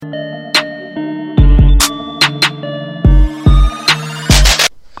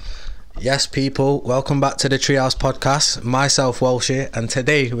Yes, people, welcome back to the Treehouse Podcast. Myself, Welshie, and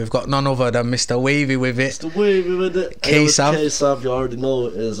today we've got none other than Mr. Wavy with it. Mr. Wavy with it. K-Sav. K-Sav, you already know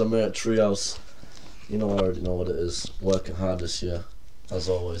what it is. I'm here at Treehouse. You know, I already know what it is. Working hard this year, as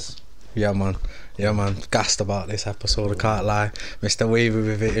always. Yeah, man. Gassed about this episode, I can't lie. Mr. Wavy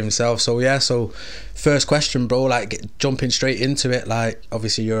with it himself. So first question, bro, like jumping straight into it, like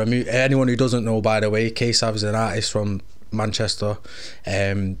obviously you're anyone who doesn't know, by the way, K-Sav is an artist from Manchester.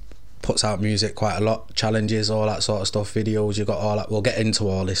 Puts out music quite a lot, challenges, all that sort of stuff, videos, you got all that. We'll get into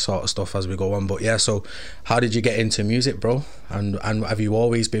all this sort of stuff as we go on, but yeah, so how did you get into music, bro? And have you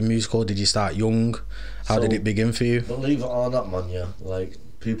always been musical? Did you start young? How did it begin for you? Believe it or not, man, yeah, like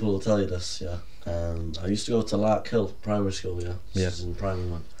people will tell you this, yeah. I used to go to Lark Hill Primary School, yeah. This is in primary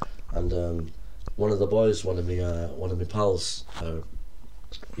one. And one of the boys, one of my pals,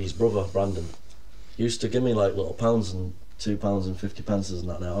 his brother Brandon, used to give me like little pounds and £2 and 50 pences and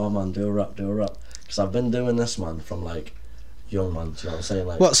that. Now, oh man, do a rap, because I've been doing this, man, from like young, man. Do you know what I'm saying?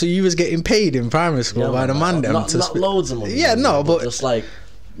 Like, what? So you was getting paid in primary school by the man? Not loads of money. Yeah, no, but just like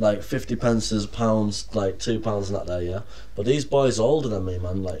 50 pences, pounds, like £2 and that there, yeah. But these boys are older than me,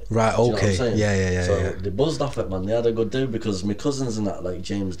 man. Like, right, okay, you know what I'm saying? Yeah. So they buzzed off it, man. They had a good do because my cousins and that, like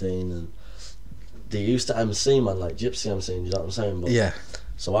James Dean, and they used to MC, man, like Gypsy MC. You know what I'm saying? But yeah.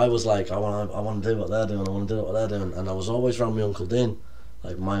 So I was like, I want to do what they're doing, and I was always around my Uncle Dean,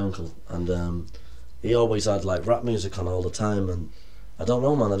 like my uncle, and he always had like rap music on all the time, and I don't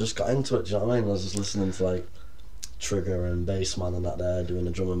know, man, I just got into it, do you know what I mean? I was just listening to like Trigger and Bassman and that there, doing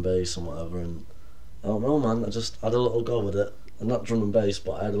the drum and bass and whatever, and I don't know, man, I just had a little go with it, and not drum and bass,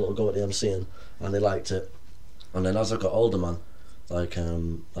 but I had a little go at the MCing, and they liked it, and then as I got older, man, like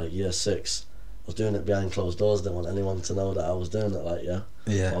year 6, I was doing it behind closed doors, didn't want anyone to know that I was doing it, like,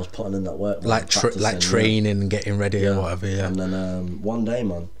 I was putting in that work, like training and getting ready or whatever, and then one day,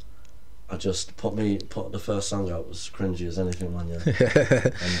 man, I just put the first song out, it was cringy as anything, man,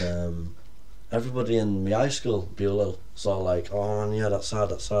 and everybody in my high school, Buell, saw like, oh man, yeah, that's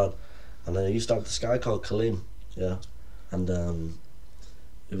hard, and then I used to have this guy called Kaleem, and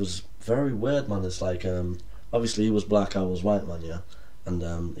it was very weird, man. It's like, obviously he was black, I was white, man,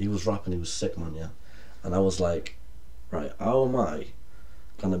 and he was rapping, he was sick, man, and I was like, right, how am I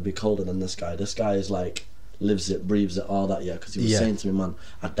gonna be colder than this guy? This guy is like, lives it, breathes it, all that, because he was saying to me, man,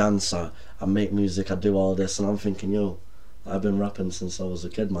 I dance, I make music, I do all this, and I'm thinking, yo, I've been rapping since I was a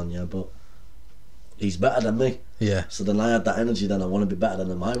kid, man, but he's better than me. So then I had that energy. Then I want to be better than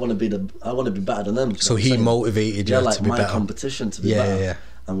them. I want to be better than them. So he motivated you like to be my better. Competition to be better.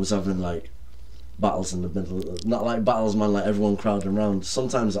 And was having like battles in the middle. Not like battles, man. Like everyone crowding around.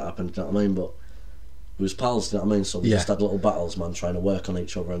 Sometimes that happened. Do you know what I mean? But we was pals. Do you know what I mean? So we just had little battles, man, trying to work on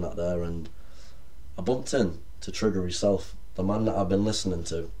each other and that there. And I bumped in to Trigger himself, the man that I've been listening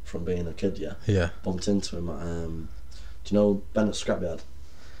to from being a kid. Bumped into him at, do you know Bennett Scrapyard?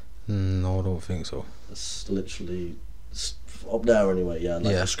 No, I don't think so. It's literally up there anyway, a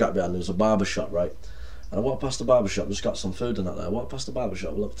scrapyard, and there was a barber shop, right? And I walked past the barber shop, just got some food and that there. I walked past the barber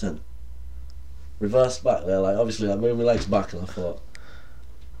shop, looked in, reversed back there, like obviously like moving my legs back, and I thought,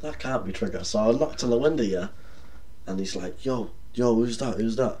 that can't be Trigger. So I knocked on the window, and he's like, yo, who's that?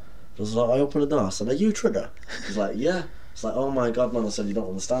 I was like, I opened the door, I said, are you Trigger? He's like, yeah. It's like, oh my god, man. I said, you don't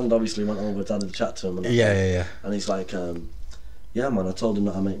understand. Obviously went over to have a chat to him, and and he's like, yeah, man, I told him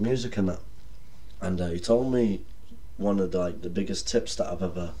that I make music and that, and he told me one of the biggest tips that I've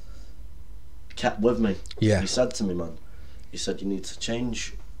ever kept with me. He said to me, man, he said, you need to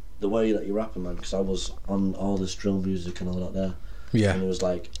change the way that you're rapping, man, because I was on all this drill music and all that there, and he was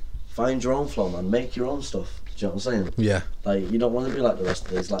like, find your own flow, man, make your own stuff. Do you know what I'm saying? Like, you don't want to be like the rest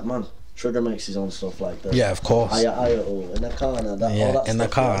of these. Like, man, Trigger makes his own stuff, like that. Of course. In the car and that, all that in stuff, the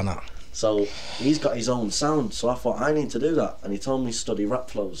car and that. So he's got his own sound, so I thought I need to do that, and he told me study rap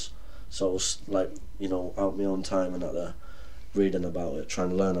flows. So I was like, out my own time and that there, reading about it, trying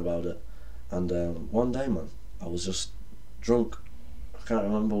to learn about it. And one day, man, I was just drunk. I can't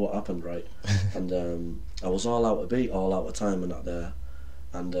remember what happened, right? And I was all out of beat, all out of time and that there.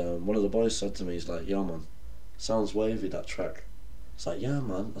 And one of the boys said to me, he's like, yo, man, sounds wavy, that track. It's like, yeah,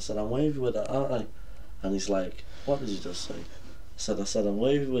 man. I said, I'm wavy with it, aren't I? And he's like, what did you just say? I said, I'm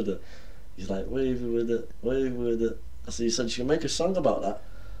wavy with it. He's like, wavy with it. I said, you said you can make a song about that.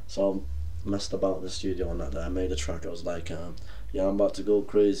 So I messed about in the studio on that day. I made a track. I was like, yeah, I'm about to go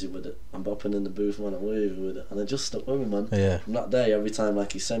crazy with it. I'm bopping in the booth, man, I'm wavy with it. And it just stuck with me, man. From that day, every time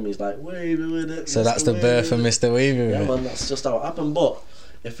like he sent me, he's like, wavy with it. So that's the birth of Mr. Wavy with it. Yeah, man, that's just how it happened. But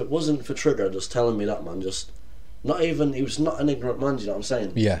if it wasn't for Trigger just telling me that, man, he was not an ignorant man, do you know what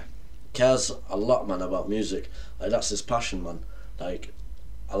I'm saying? Cares a lot, man, about music. Like, that's his passion, man. Like,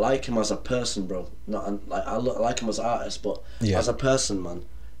 I like him as a person, bro. Not like I like him as an artist, but as a person, man,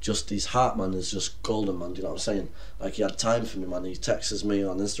 just his heart, man, is just golden, man. Do you know what I'm saying? Like, he had time for me, man. He texts me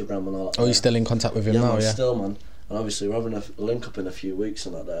on Instagram and all that. Oh, you're still in contact with him now, man, yeah? Still, man. And obviously we're having a link up in a few weeks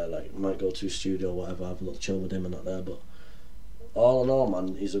and that there. Like, might go to a studio or whatever, have a little chill with him and that there. But all in all,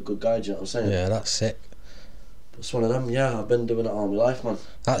 man, he's a good guy. Do you know what I'm saying? Yeah, that's sick. It's one of them. Yeah, I've been doing it all my life, man.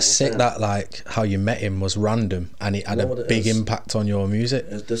 That's sick. That like how you met him was random, and it had a big impact on your music.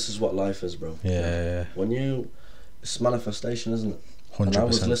 This is what life is, bro. Yeah. When it's manifestation, isn't it? 100%. And I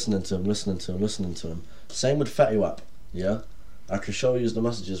was listening to him. Same with Fetty Wap. Yeah, I can show you the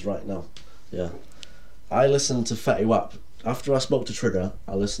messages right now. Yeah, I listened to Fetty Wap after I spoke to Trigger.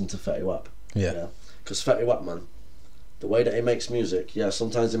 I listened to Fetty Wap. Yeah. Because Fetty Wap, man, the way that he makes music. Yeah,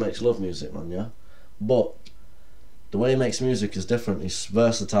 sometimes he makes love music, man. Yeah, but the way he makes music is different. He's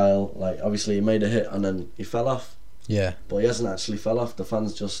versatile. Like, obviously he made a hit and then he fell off. Yeah. But he hasn't actually fell off. The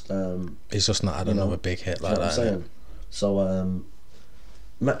fans just he's just not had another big hit like that. I'm saying. So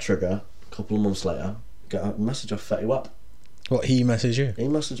met Trigger a couple of months later. Get a message off Fetty Wap. What, he messaged you? He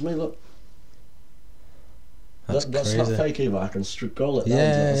messaged me. Look. That's not fake either. I can scroll it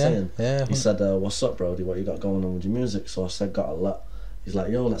down. Yeah. He said, "What's up, Brody? What you got going on with your music?" So I said, "Got a lot." He's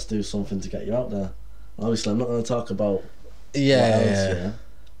like, "Yo, let's do something to get you out there." Obviously, I'm not going to talk about yeah.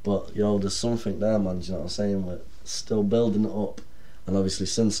 But, there's something there, man. Do you know what I'm saying? We're still building it up. And obviously,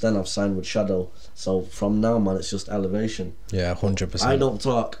 since then, I've signed with Shadow. So from now, man, it's just elevation. Yeah, 100%. I don't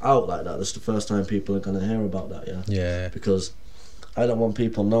talk out like that. That's the first time people are going to hear about that, yeah? Yeah. Because I don't want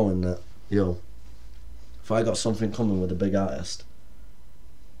people knowing that, if I got something coming with a big artist,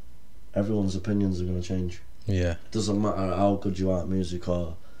 everyone's opinions are going to change. Yeah. It doesn't matter how good you are at music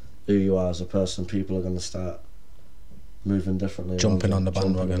or who you are as a person, people are going to start moving differently. Jumping on the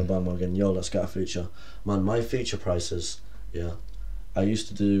bandwagon. Yo, let's get a feature. Man, my feature prices, I used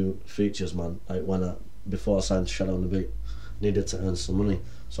to do features, man, like before I signed Shadow on the Beat, needed to earn some money.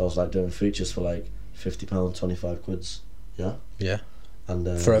 So I was like doing features for like £50, 25 quids, yeah? Yeah. And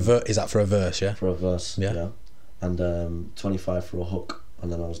is that for a verse, yeah? For a verse, yeah. And 25 for a hook.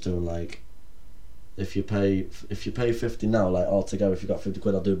 And then I was doing like, if you pay 50 now, like altogether, if you got 50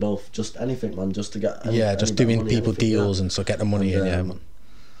 quid, I'll do both. Just anything, man, just to get just doing people deals and so get the money in, yeah, man.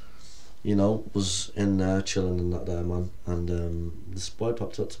 Was in there chilling and that there, man. And this boy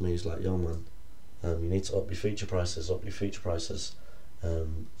popped up to me, he's like, "Yo, man, you need to up your feature prices. So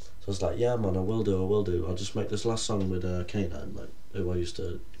I was like, "Yeah, man, I will do. I'll just make this last song with K9, like, who I used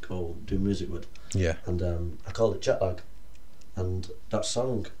to go do music with." Yeah. And I called it Jet Lag. And that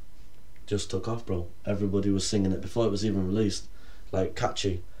song just took off, bro. Everybody was singing it before it was even released, like,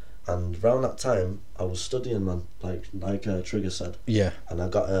 catchy. And around that time I was studying, man, like Trigger said. Yeah. And I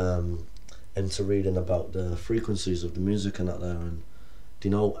got into reading about the frequencies of the music and that there. And do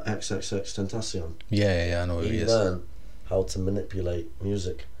you know XXXTentacion? Yeah, I know who he is. Learn how to manipulate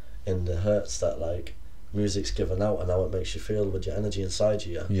music in the hertz that, like, music's given out and how it makes you feel with your energy inside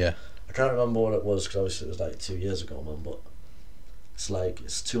you. Yeah. I can't remember what it was because obviously it was like 2 years ago, man, but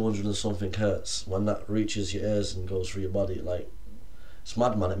it's 200 and something hertz. When that reaches your ears and goes through your body, like, it's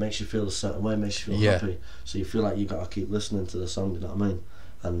mad, man. It makes you feel a certain way, makes you feel happy. So you feel like you gotta keep listening to the song, you know what I mean?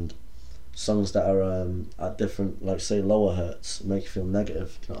 And songs that are at different, like, say, lower hertz make you feel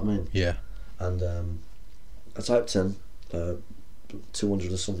negative, you know what I mean? Yeah. And I typed in 200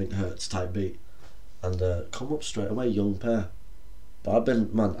 and something hertz type beat, and come up straight away Young Pair. But I've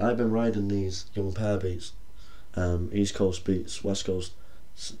been riding these Young Pair beats, East Coast beats, West Coast,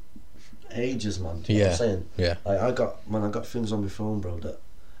 ages, man. Do you know what I'm saying? Yeah. Like, I got things on my phone, bro, that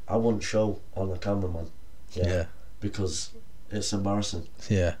I wouldn't show on the camera, man. Yeah. Because it's embarrassing.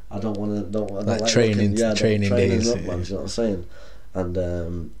 Yeah. I don't want to. Like training days. Up, man, do you know what I'm saying?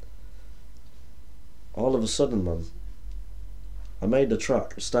 And all of a sudden, man, I made the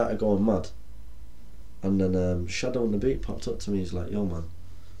track, started going mad, and then Shadow on the Beat popped up to me. He's like, "Yo,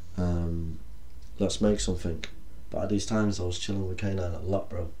 man, let's make something." But at these times, I was chilling with K9 a lot,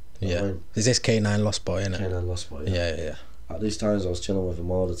 bro. Yeah. I mean? Is this K9 Lost Boy, innit? K9 Lost Boy, yeah. Yeah. At these times, I was chilling with him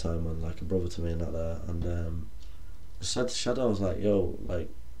all the time, man, like a brother to me and that there. And I said to Shadow, I was like, "Yo, like,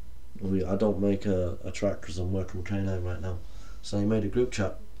 I don't make a track because I'm working with K9 right now." So he made a group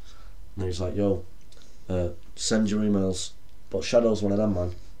chat, and he's like, "Yo, send your emails." But Shadow's one of them,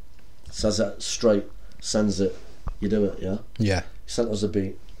 man. Says it straight, sends it, you do it, yeah? Yeah. He sent us a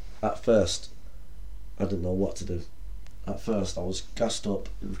beat. At first, I didn't know what to do. At first, I was gassed up.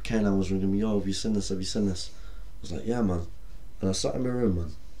 K9 was ringing me, "Yo, have you seen this? I was like, "Yeah, man." And I sat in my room,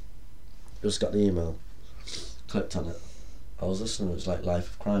 man. Just got the email. Clicked on it. I was listening, it was like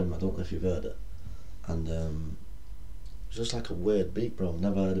Life of Crime. I don't know if you've heard it. And was just like a weird beat, bro.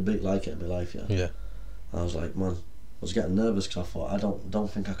 Never heard a beat like it in my life, yeah. Yeah. I was like, man, I was getting nervous because I thought, I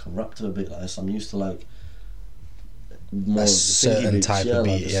don't think I can rap to a beat like this. I'm used to like more a certain beats, type yeah, of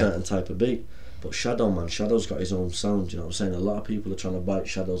beat, like a yeah. certain type of beat. But Shadow, man, Shadow's got his own sound. You know what I'm saying? A lot of people are trying to bite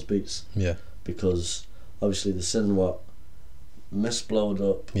Shadow's beats. Yeah. Because obviously they're seeing what Miss blowed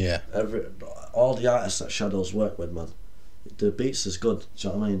up. Yeah. All the artists that Shadow's worked with, man, the beats is good. Do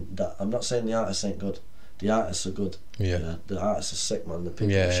you know what I mean? I'm not saying the artists ain't good. The artists are good. Yeah. The artists are sick, man. The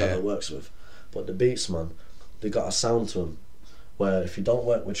people Yeah, that Shadow yeah. works with, but the beats, man, they got a sound to them. Where if you don't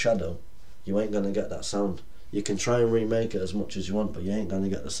work with Shadow, you ain't gonna get that sound. You can try and remake it as much as you want, but you ain't gonna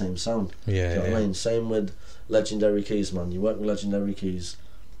get the same sound. Yeah. Do you know Yeah. what I mean? Same with Legendary Keys, man. You work with Legendary Keys,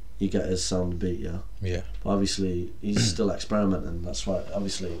 you get his sound beat, yeah. Yeah. But obviously, he's still experimenting. That's why,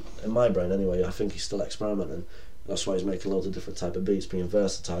 obviously, in my brain anyway, I think he's still experimenting. That's why he's making loads of different type of beats, being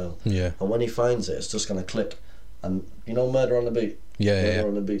versatile. Yeah. And when he finds it, it's just gonna click. And you know, Murder on the Beat. Yeah. Murder Yeah.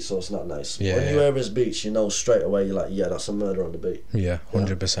 on the Beat, so it's not nice. Yeah, When you yeah. hear his beats, you know straight away. You're like, yeah, that's a Murder on the Beat. Yeah.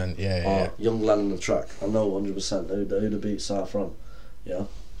 100%. Yeah. Yeah. Or Young Lad on the Track. I know 100% who the beats are from. Yeah.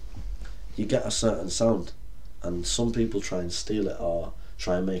 You get a certain sound, and some people try and steal it or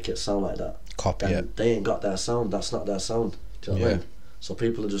try and make it sound like that. Copy And it. they ain't got their sound. That's not their sound. Do you know what I Yeah. mean? So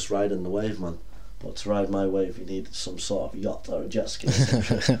people are just riding the wave, man. But to ride my wave, you need some sort of yacht or a jet ski or some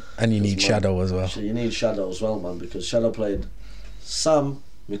shit. And you need Man, Shadow as well. So you need Shadow as well, man, because Shadow played Sam,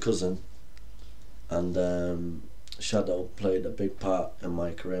 my cousin, and Shadow played a big part in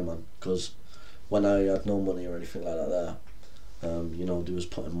my career, man. Because when I had no money or anything like that there, you know, they was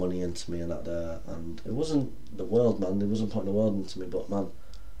putting money into me and that there, and it wasn't the world, man. They wasn't putting the world into me, but man,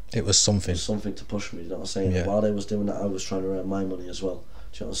 It was something. it was something to push me. You know what I'm saying? Yeah. While they was doing that, I was trying to earn my money as well.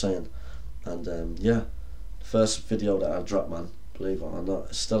 Do you know what I'm saying? And yeah, the first video that I dropped, man, believe it or not,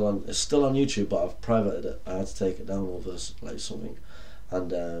 it's still on YouTube, but I've privated it. I had to take it down over like something,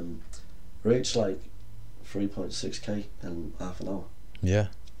 and reached like 3.6k in half an hour. Yeah.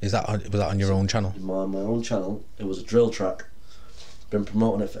 Was that on your own channel? My own channel. It was a drill track. Been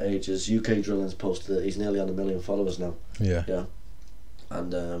promoting it for ages. UK Drilling's posted it. He's nearly on 1 million followers now. Yeah. Yeah,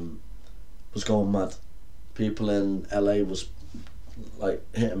 and was going mad. People in LA was like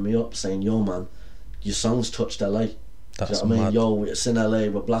hitting me up saying, "Yo, man, your songs touched LA." That's Do you know what I mean? mad. Yo, it's in LA.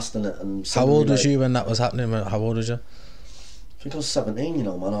 We're blasting it. And How old was you when that was happening? How old was you? I think I was 17, you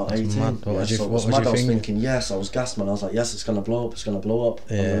know, man, or That's 18. mad. What was you- so it what was was mad. you I was thinking? thinking, yes, I was gassed, man. I was like, yes, it's gonna blow up. It's gonna blow up.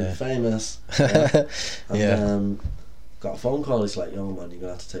 I'm gonna Yeah. be famous. Yeah. And, Yeah. got a phone call. He's like, yo, man, you're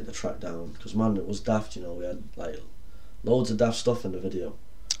gonna have to take the track down because, man, it was daft. You know, we had like loads of daft stuff in the video.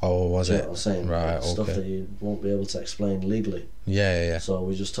 Oh, was Do you know it? what I'm saying? Right. Like, stuff that Okay. you won't be able to explain legally. Yeah. Yeah. So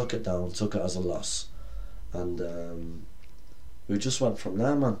we just took it down, took it as a loss, and we just went from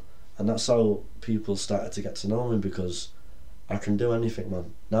there, man. And that's how people started to get to know me, because I can do anything,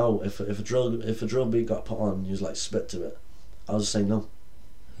 man. Now, if a drill beat got put on, you was like spit to it, I'll just say no.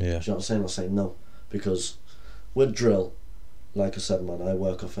 Yeah. Do you know what I'm saying? I'll say no, because with drill, like I said, man, I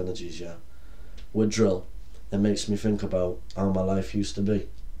work off energies, yeah. With drill, it makes me think about how my life used to be.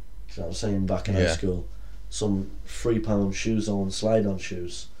 Do you know what I'm saying? Back in high Yeah. school, some £3 shoes on, slide-on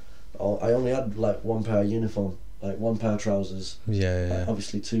shoes. I only had like one pair of uniform, like one pair of trousers. Yeah. Like,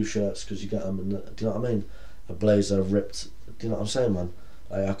 obviously 2 shirts because you get them. Do you know what I mean? A blazer ripped. Do you know what I'm saying, man?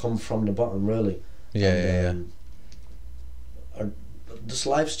 Like, I come from the bottom, really. Yeah. And, this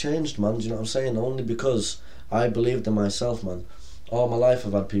life's changed, man. Do you know what I'm saying? Only because I believed in myself, man. All my life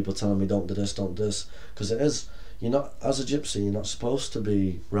I've had people telling me don't do this, don't do this, because it is. You're not, as a gypsy, you're not supposed to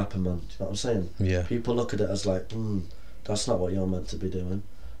be rapping, man. Do you know what I'm saying? Yeah. People look at it as like, that's not what you're meant to be doing.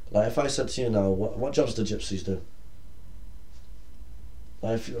 Like, if I said to you now, what jobs do gypsies do?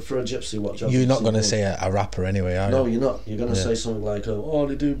 Like, for a gypsy, what jobs? You're do not gypsies going to do? say a rapper anyway, are No, you? you're not. You're going to Yeah. say something like, oh,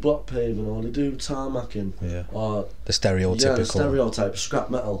 they do block paving, or they do tarmacking, Yeah. or The stereotypical. yeah, the stereotype, scrap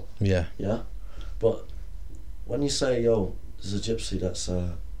metal. Yeah. Yeah, but when you say, yo, there's a gypsy that's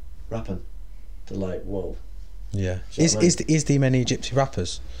rapping, they're like, whoa. Yeah. Do you know what I mean? Is there many gypsy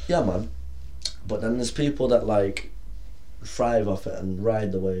rappers? Yeah, man. But then there's people that like thrive off it and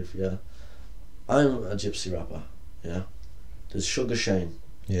ride the wave. Yeah, I'm a gypsy rapper. Yeah, there's Sugar Shane.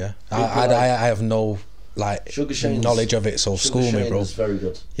 Yeah. People I have no Sugar Shane's knowledge of it, so Sugar school me, Shane bro. is very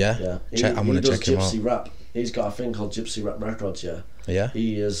good. Yeah. Yeah, I'm gonna he does check him out. gypsy rap. He's got a thing called Gypsy Rap Records. Yeah, Yeah.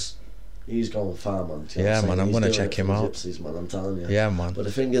 he's going far, man. Do you know Yeah, what I'm man, saying? I'm He's gonna doing check it for him the out. Gypsies, man. I'm telling you. Yeah, man. But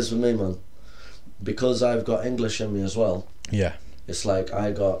the thing is with me, man, because I've got English in me as well. Yeah. It's like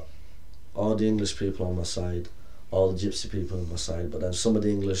I got all the English people on my side, all the gypsy people on my side, but then some of the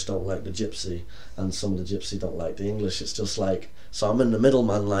English don't like the gypsy, and some of the gypsy don't like the English. It's just like, so I'm in the middle,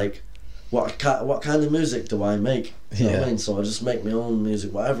 man. Like, what kind of music do I make? You know what I mean? So I just make my own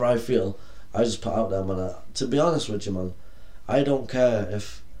music. Whatever I feel, I just put out there, man. To be honest with you, man, I don't care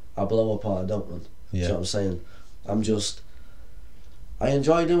if I blow up or I don't, man. You know what I'm saying? I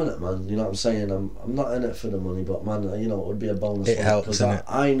enjoy doing it, man. You know what I'm saying? I'm not in it for the money, but man, you know, it would be a bonus. It helps, innit?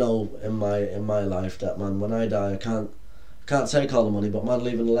 I know in my life that, man, when I die, I can't take all the money, but man,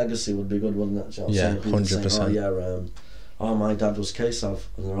 leaving a legacy would be good, wouldn't it? You know what I'm saying? 100%. Saying, oh yeah, oh my dad was K-Sav,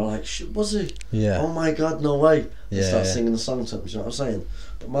 and they're all like, shit, was he? Yeah. Oh my God, no way. Yeah. Start singing the song to them. You know what I'm saying?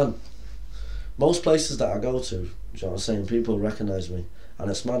 But man, most places that I go to, you know what I'm saying, people recognise me, and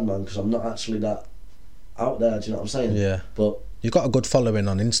it's mad, man, because I'm not actually that out there. Do you know what I'm saying? Yeah. But you got a good following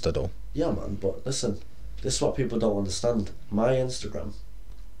on Insta though. Yeah, man. But listen, this is what people don't understand. My Instagram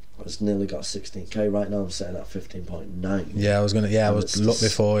has nearly got 16k right now. I'm sitting at 15.9. Yeah, I was gonna. Yeah, I was look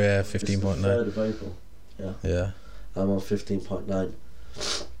before. Yeah, 15.9. It's the 3rd of April. Yeah. Yeah. I'm on 15.9.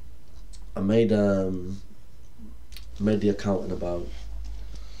 I made the account in about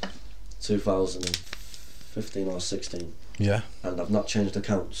 2015 or 16. Yeah. And I've not changed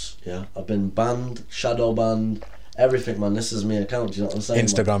accounts. Yeah. I've been banned, shadow banned, everything, man. This is my account. Do you know what I'm saying?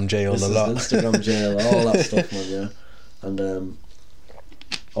 Instagram jail a lot. Instagram jail, all that stuff, man. Yeah. And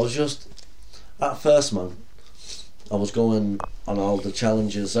I was just at first, man. I was going on all the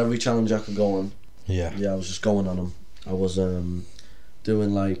challenges, every challenge I could go on. Yeah. Yeah, I was just going on them. I was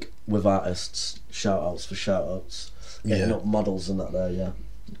doing like with artists, shout outs for shout outs, getting up models and that there, yeah.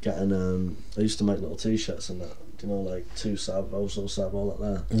 Getting I used to make little t-shirts and that, you know, like 2Sav, also Sav, all that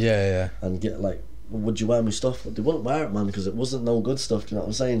there. Yeah, yeah. And get like, would you wear me stuff? But they wouldn't wear it, man, because it wasn't no good stuff, do you know what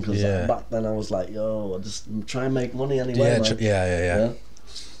I'm saying? Because back then I was like, yo, I just try and make money anyway, man. Yeah.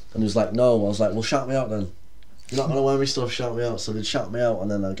 And he was like, no. I was like, well, shout me out then. You're not going to wear me stuff, shout me out. So they'd shout me out,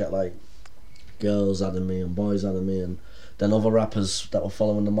 and then I'd get like girls adding me and boys adding me, and then other rappers that were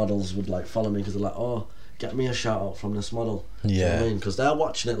following the models would like follow me because they're like, oh, get me a shout out from this model. Yeah. Do you know what I mean? Because they're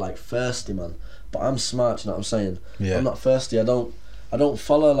watching it like thirsty, man. But I'm smart, you know what I'm saying? Yeah. I'm not thirsty. I don't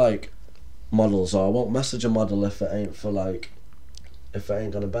follow like models, or I won't message a model if it ain't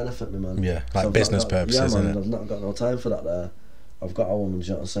gonna benefit me, man. Yeah, like so business purposes, yeah, man. innit? I've not got no time for that there. I've got a woman, do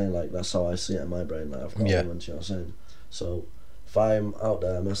you know what I'm saying? Like, that's how I see it in my brain. Like, I've got a woman, do you know what I'm saying? So if I'm out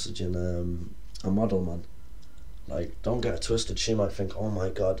there messaging a model, man, like, don't get it twisted. She might think, oh my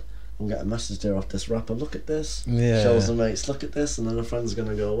God, I'm getting a message there off this rapper. Look at this. Yeah. Shows the mates, look at this, and then her friend's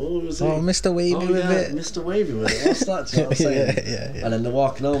gonna go, oh, who's he? Oh, Mr. Wavy with it. Mr. Wavy with it. What's that? Do you know what I'm saying? Yeah. And then they're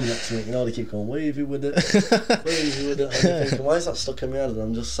walking home next to me, you know, they keep going wavy with it, wavy with it. And you're thinking, why is that stuck in my head? And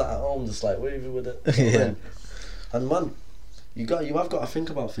I'm just sat at home, just like wavy with it. You know what I mean? And man, you have got to think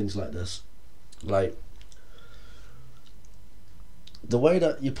about things like this, like the way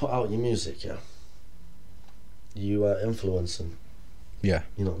that you put out your music. Yeah, you are influencing. Yeah.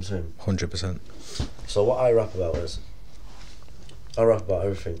 You know what I'm saying? 100%. So what I rap about is, I rap about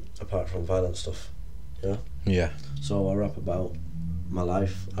everything apart from violent stuff. Yeah. Yeah. So I rap about my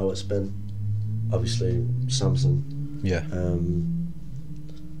life, how it's been. Obviously, Samson. Yeah.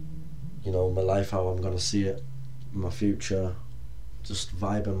 You know, my life, how I'm gonna see it, my future, just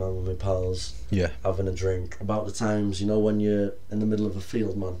vibing, man, with my pals. Yeah. Having a drink. About the times, you know, when you're in the middle of a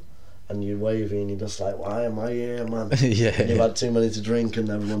field, man, and you're wavy and you're just like, why am I here, man? Yeah. And you've had too many to drink and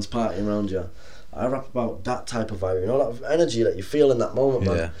everyone's partying around you. I rap about that type of vibe, you know, that energy that you feel in that moment,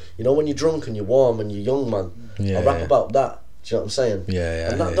 man. Yeah. You know, when you're drunk and you're warm and you're young, man. Yeah. I rap about that. Do you know what I'm saying?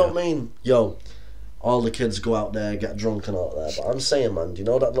 Yeah. And that don't mean, yo, all the kids go out there, get drunk and all that. But I'm saying, man, do you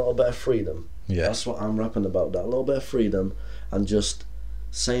know that little bit of freedom? Yeah. That's what I'm rapping about, that little bit of freedom and just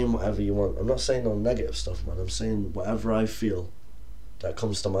saying whatever you want. I'm not saying no negative stuff, man. I'm saying whatever I feel that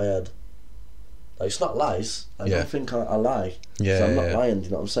comes to my head. Like, it's not lies. I don't think I lie. Yeah. So I'm not lying, do you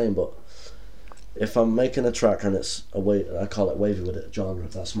know what I'm saying? But if I'm making a track and it's I call it wavy with it genre.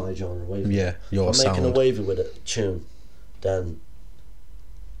 That's my genre, wavy. Yeah, your if I'm sound. making a wavy with it tune, then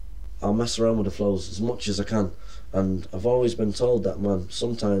I'll mess around with the flows as much as I can. And I've always been told that, man,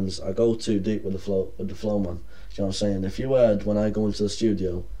 sometimes I go too deep with the flow, man. Do you know what I'm saying? If you heard when I go into the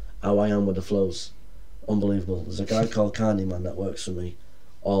studio how I am with the flows, unbelievable. There's a guy called Carney, man, that works for me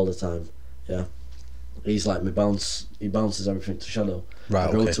all the time. Yeah. He's like me bounce. He bounces everything to Shadow. Right.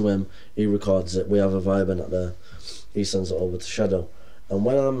 I go to him. He records it. We have a vibe in it there. He sends it over to Shadow. And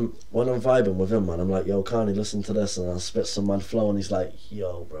when I'm vibing with him, man, I'm like, yo, Carney, listen to this, and I'll spit some mad flow, and he's like,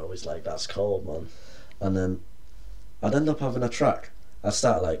 yo, bro, he's like, that's cold, man. And then I'd end up having a track. I'd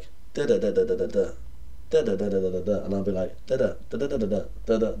start like da da da da da da da da da da da da da, and I'd be like da da da da da da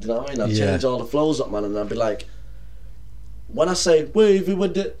da da. Do you know what I mean? I'd change all the flows up, man, and I'd be like, when I say wavy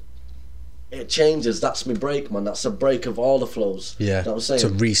with it, it changes. That's my break, man. That's a break of all the flows. Yeah. You know what I'm saying? To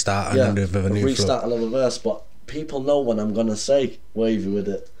restart another new restart flow. another verse, but people know when I'm gonna say wavy with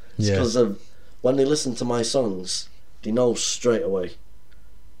it. It's Yeah. because of when they listen to my songs, they know straight away.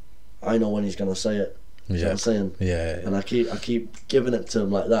 I know when he's gonna say it. You know what I'm saying? Yeah. And I keep giving it to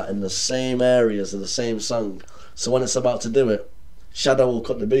him like that in the same areas of the same song. So when it's about to do it, Shadow will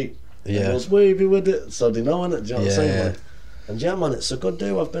cut the beat. Yeah. And goes wavy with it, so they know innit. Do you know what I'm saying? Yeah. Like, and yeah, man, it's a good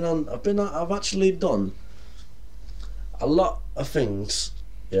do. I've actually done a lot of things,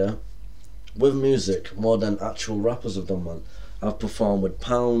 yeah, with music more than actual rappers have done, man. I've performed with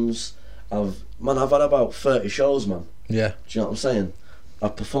Pounds. I've had about 30 shows, man. Yeah. Do you know what I'm saying?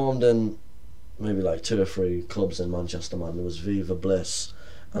 I've performed in maybe like 2 or 3 clubs in Manchester, man. There was Viva Bliss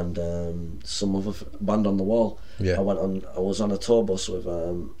and some other Band on the Wall. Yeah. I was on a tour bus with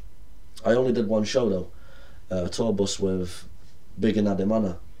I only did one show though. A tour bus with Big and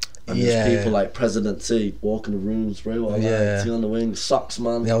Adimana. And there's people like President T walking the rooms, bro. T on the wing, Socks,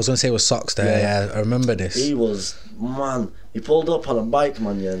 man. Yeah, I was gonna say it was Socks there. Yeah, I remember this. He was, man. He pulled up on a bike,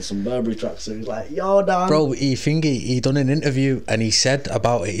 man, yeah, in some Burberry tracks. So he was like, "Yo, Dan." Bro, he done an interview and he said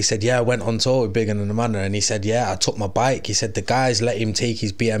about it. He said, "Yeah, I went on tour with Big and the Manor," and he said, "Yeah, I took my bike." He said the guys let him take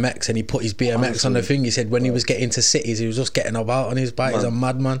his BMX and he put his BMX on the thing. He said when he was getting to cities, he was just getting about on his bike. He's a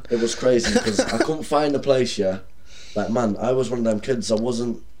madman. It was crazy because I couldn't find a place. Yeah, like man, I was one of them kids. I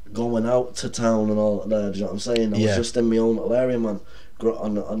wasn't going out to town and all that there, do you know what I'm saying? I was just in my own little area, man,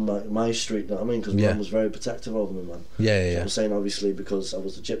 on my street, you know what I mean? Because mum was very protective over me, man. Yeah, you know what I'm saying? Obviously, because I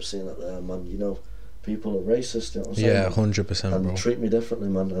was a gypsy and that there, man, you know, people are racist, you know what I'm saying? Yeah, 100%, and bro. treat me differently,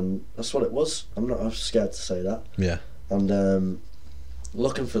 man, and that's what it was. I'm scared to say that. Yeah. And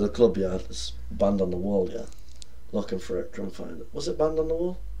looking for the club, yeah, this Band on the Wall, yeah. Looking for it, trying to find it. Was it Band on the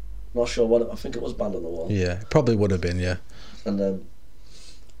Wall? Not sure what I think it was Band on the Wall. Yeah, it probably would have been, yeah. And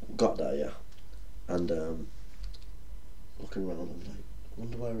got there, yeah, and looking around, I'm like,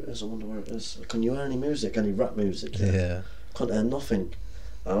 I wonder where it is. Can you hear any music, any rap music? Yeah. Couldn't hear nothing.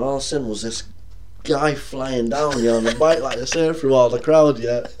 And all I seen was this guy flying down, yeah, on the bike like this here through all the crowd,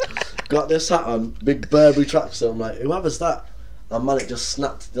 yeah. Got this hat on, big Burberry tracksuit. I'm like, whoever's that? And man, it just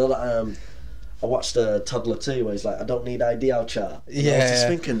snapped. You know that I watched Toddler T where he's like, I don't need ID, I'll chat. Yeah. I was just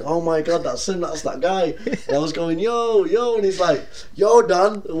thinking, oh my god, that's him, that's that guy. And I was going, yo, and he's like, yo,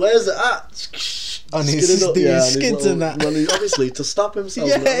 Dan, where's it at? And he's doing skids and that. Well, obviously, to stop himself.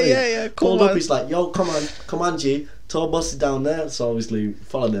 Yeah, you know what I mean? yeah, Pulled up, he's like, yo, come on, G. Tour bus is down there. So obviously,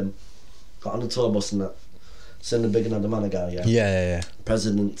 followed him. Got on the tour bus and that. Seen the Big and Adamana guy, yeah. Yeah.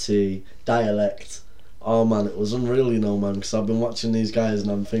 President T, Dialect. Oh man, it was unreal, you know, man, because I've been watching these guys and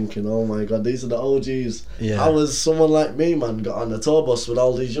I'm thinking, oh my god, these are the OGs. Yeah. How has someone like me, man, got on the tour bus with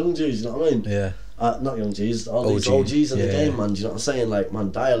all these young G's, you know what I mean? Yeah. Not young G's, all these OGs in the game, man, do you know what I'm saying? Like,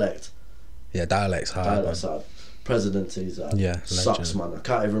 man, Dialect. Yeah, Dialect's hard. Dialect's hard. President T's hard. Yeah, Socks, man. I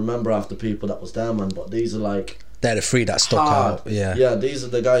can't even remember half the people that was there, man, but these are like... They're the 3 that stuck hard. out. Yeah. Yeah, these are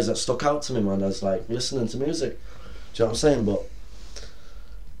the guys that stuck out to me, man, as like listening to music. Do you know what I'm saying? But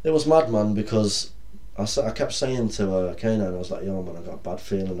it was mad, man, because... I kept saying to Kanan, I was like, yo man, I got a bad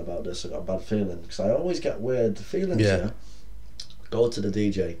feeling about this, I got a bad feeling, because I always get weird feelings, yeah. Go to the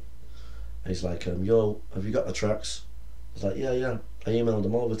DJ, he's like, yo, have you got the tracks? I was like, yeah, I emailed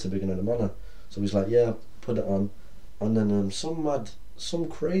them over to Big and Adamana, so he's like, yeah, put it on, and then some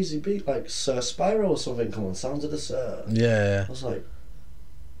crazy beat, like Sir Spyro or something, come on, Sounds of the Sir. Yeah. I was like,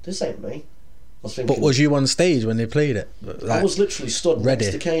 this ain't me. I was thinking, but was you on stage when they played it? Like, I was literally stood ready.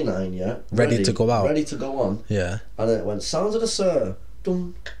 next to K9, yeah. Ready to go out. Ready to go on. Yeah. And then it went, Sounds of the Sir.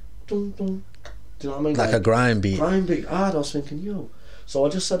 Dum, dum, dum. Do you know what I mean? Like a grime beat. Grime beat. I was thinking, yo. So I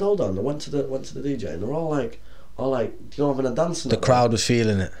just said, hold on. I went to the DJ and they're all like, you know, having a dance. The crowd was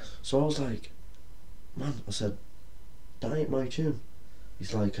feeling it. So I was like, man, I said, that ain't my tune.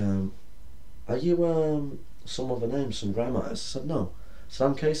 He's like, are you some other name, some grime artist? I said, no. I said,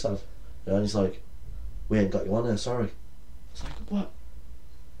 I'm K-Sav. Yeah, and he's like, we ain't got you on there, sorry. I was like, what?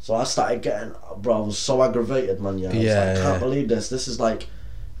 So I started getting, bro, I was so aggravated, man, yeah. I was like, I can't believe this. This is like,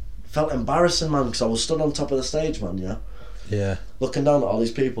 felt embarrassing, man, because I was stood on top of the stage, man, yeah. Yeah. Looking down at all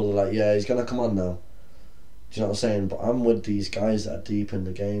these people, they're like, yeah, he's going to come on now. Do you know what I'm saying? But I'm with these guys that are deep in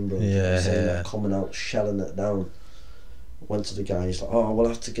the game, bro. Yeah, you know what I'm saying? yeah. They're coming out, shelling it down. Went to the guy, he's like, oh, we'll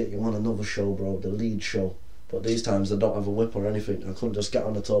have to get you on another show, bro, the lead show. But these times they don't have a whip or anything. I couldn't just get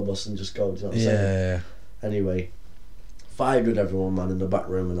on the tour bus and just go, do you know what I'm saying? Yeah. Anyway, vibed with everyone, man, in the back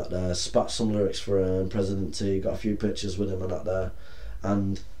room and that there. Spat some lyrics for President T, got a few pictures with him and that there.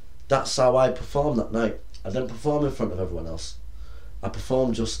 And that's how I performed that night. I didn't perform in front of everyone else. I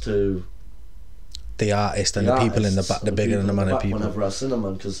performed just to... The artist and the people in the back, the bigger and the man people. Whenever I seen them,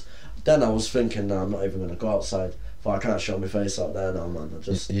 man, because then I was thinking, nah, I'm not even gonna go outside. But I can't show my face out there now, man. I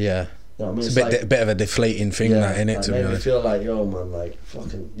just, yeah. You know what I mean? It's a bit of a deflating thing, that, innit? Like, To be made me honest. feel like, yo, man, like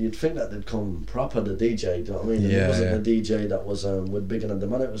fucking. You'd think that they'd come proper, the DJ. Do you know what I mean? And Yeah, it wasn't the DJ that was with bigger than the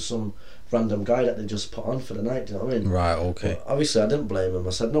man. It was some random guy that they just put on for the night. Do you know what I mean? Right. Okay. But obviously, I didn't blame him. I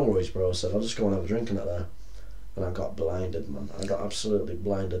said, no worries, bro. I said, I'll just go and have a drink in it there. And I got blinded, man. I got absolutely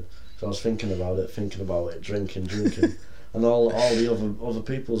blinded. So I was thinking about it, drinking. And all the other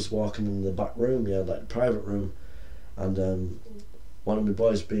people's walking in the back room, yeah, like the private room. And one of my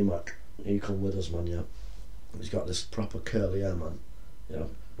boys, B-Mac, he come with us, man, yeah. He's got this proper curly hair, man. Yeah,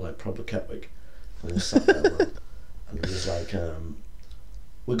 like proper Ketwick. And he sat there, man. And he was like,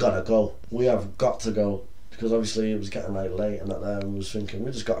 we gotta go. We have got to go. Because obviously it was getting like late and that there, and we was thinking,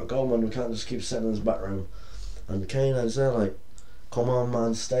 we just gotta go, man. We can't just keep sitting in this back room. And K9's there like, come on,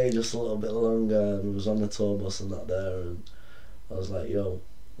 man, stay just a little bit longer. And we was on the tour bus and that there, and I was like, yo,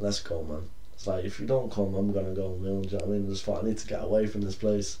 let's go, man. It's like, if you don't come, I'm gonna go, man. Do you know what I mean? I just thought I need to get away from this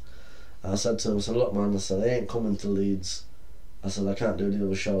place. And I said to him, I said, look, man, I said, I ain't coming to Leeds. I said, I can't do the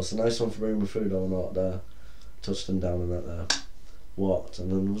other show. It's a nice one for bringing my food on out there. Touched him down and that there. Walked,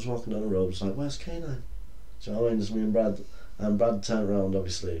 and then was walking down the road, was like, where's K9? Do you know what I mean? Just me and Brad. And Brad turned around,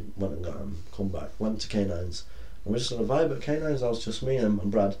 obviously, went and got him, come back, went to K9's. And we just had a vibe at K9's house, just me and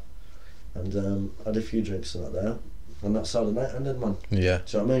Brad. And had a few drinks and that there. And that's how the night ended, man. Yeah.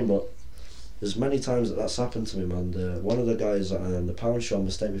 Do you know what I mean? But there's many times that that's happened to me, man. One of the guys at the pound show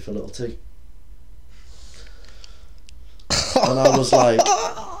mistook me for Little T. And I was like,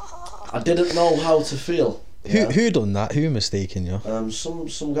 I didn't know how to feel. Yeah? Who done that? Who mistaken you?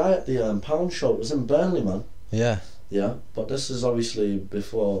 Some guy at the pound show. It was in Burnley, man. Yeah. Yeah, but this is obviously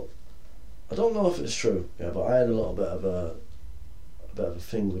before. I don't know if it's true. Yeah, but I had a little bit of a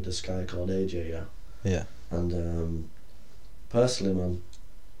thing with this guy called AJ. Yeah. Yeah. And personally, man,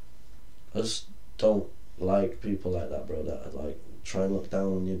 I just don't like people like that, bro. That like try and look down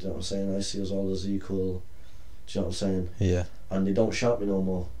on you. Do you know what I'm saying? I see us all as equal. Do you know what I'm saying? Yeah. And they don't shout me no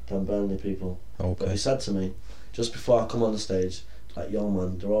more than Burnley people. Okay. But he said to me, just before I come on the stage, like, yo,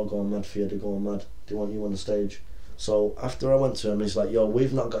 man, they're all going mad for you. They're going mad. They want you on the stage. So after I went to him, he's like, yo,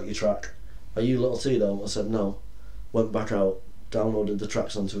 we've not got your track. Are you Little T though? I said no. Went back out, downloaded the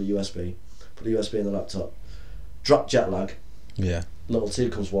tracks onto a USB, put the USB in the laptop, dropped Jet Lag. Yeah. Little T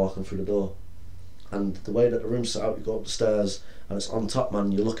comes walking through the door. And the way that the room's set out, you go up the stairs and it's on top,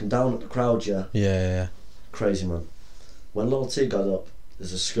 man. You're looking down at the crowd, yeah. Yeah. Crazy, man. When Little T got up,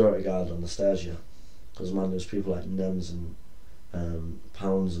 there's a security guard on the stairs, yeah. Because, man, there's people like Nems and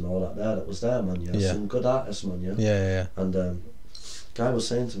Pounds and all that was there, man, yeah. Some good artists, man, yeah. Yeah. And guy was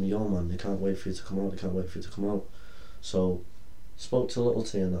saying to me, yo, man, they can't wait for you to come out. So spoke to Little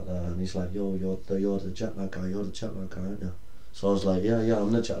T and that there, and he's like, yo, you're the Jet Lag guy, aren't you? So I was like, yeah,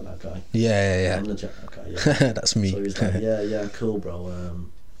 I'm the Jet Lag guy. Yeah. I'm the Jet Lag guy, yeah. That's me. So he's like, yeah, cool, bro.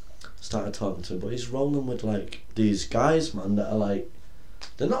 Started talking to him, but he's rolling with like these guys, man, that are like,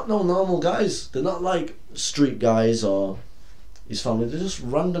 they're not no normal guys. They're not like street guys or his family. They're just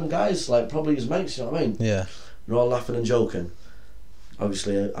random guys, like probably his mates. You know what I mean? Yeah. They're all laughing and joking.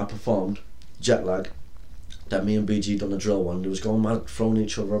 Obviously, I performed Jet Lag. That me and BG done a drill one. They was going mad, throwing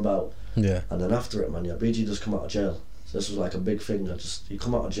each other about. Yeah. And then after it, man, yeah, BG just come out of jail. So this was like a big thing. He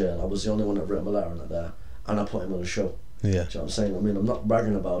come out of jail. I was the only one that wrote him a letter on it there, and I put him on a show. Yeah. Do you know what I'm saying? I mean, I'm not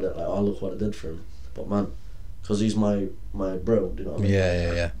bragging about it, like, oh, look what I did for him. But man, because he's my bro, do you know what I mean?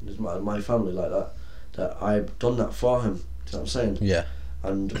 Yeah. He's my family like that I've done that for him. Do you know what I'm saying? Yeah.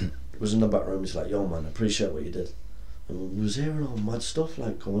 And he was in the back room, he's like, yo, man, I appreciate what you did. And we was hearing all mad stuff,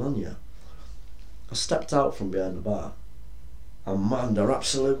 like, going on, yeah. I stepped out from behind the bar, and man, they're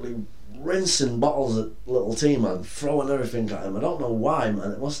absolutely rinsing bottles at Little T, man, throwing everything at him. I don't know why,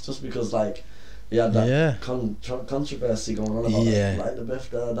 man. It must just because, like, he had that controversy going on about like the Biff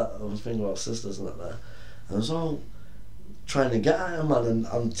there, that I was thinking about sisters and that there. And I was all trying to get at him, man, and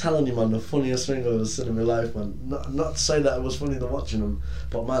I'm telling you, man, the funniest thing I've ever seen in my life, man. Not to say that it was funny to watching him,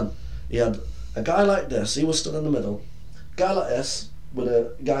 but man, he had a guy like this, he was stood in the middle, guy like this, with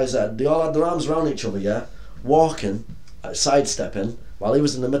a guy's head, they all had their arms around each other, yeah, walking, like sidestepping, while he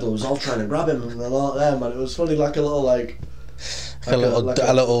was in the middle, he was all trying to grab him and all there, man. It was funny, like a little, like a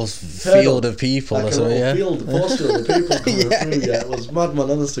little field of people like or something, a force field of people coming through, yeah. It was mad, man,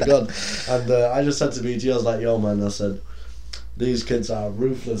 honest to God. And I just said to BG, I was like, yo, man, I said, these kids are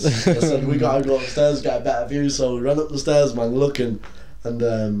ruthless. I said, we gotta go upstairs, get a better view. So we ran up the stairs, man, looking,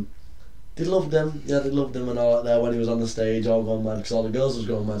 and they loved him, and all that there when he was on the stage, all going mad, because all the girls was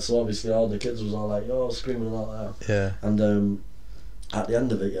going mad, so obviously all the kids was all like, yo, screaming and all that. Yeah. And at the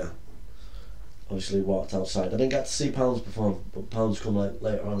end of it, yeah, obviously walked outside. I didn't get to see Pounds perform, but Pounds come like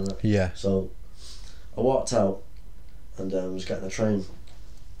later on. Yeah. So I walked out and was getting a train,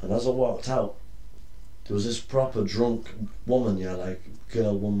 and as I walked out, there was this proper drunk woman, yeah, like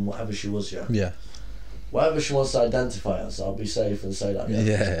girl, woman, whatever she was, yeah. Yeah. Whatever she wants to identify as, I'll be safe and say that, yeah.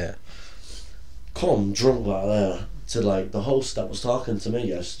 Yeah. Come drunk like there to like the host that was talking to me,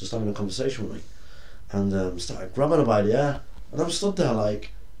 yes, just having a conversation with me, and started grabbing her by the hair, and I'm stood there like,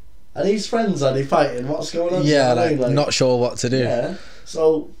 are these friends? Are they fighting? What's going on? Yeah, You know what I like, mean? not sure what to do. Yeah.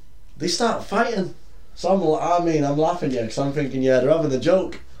 So they start fighting. So I'm laughing, yeah, because I'm thinking, yeah, they're having a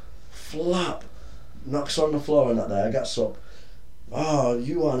joke. Flap, knocks her on the floor and that there. I gets up. Oh,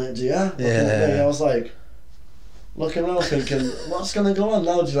 you want it, do you? Looking at me, I was like, looking around thinking, what's going to go on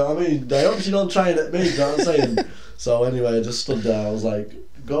now, do you know what I mean? I hope you don't try it at me, do you know what I'm saying? So anyway, I just stood there, I was like,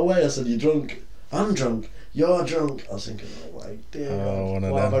 go away. I said, you're drunk. I'm drunk. You're drunk. I was thinking, oh my dear God,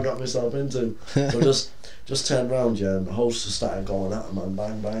 what have I got myself into? So just turned round, yeah, and the host just started going at him, man,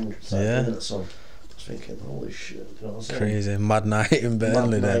 bang, bang. Started doing it, so I was thinking, holy shit, you know what I'm saying? Crazy, mad night in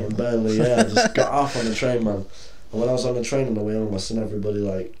Burnley. Mad night in Burnley, yeah. Just got off on the train, man. And when I was on the train on the way home, I seen everybody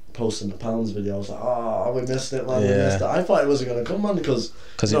like posting the Pounds video. I was like, oh, we missed it, man. We missed it. I thought it wasn't gonna come, man, because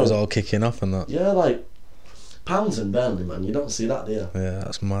it was all kicking off and that. Yeah, like Pounds in Burnley, man. You don't see that, do you? Yeah,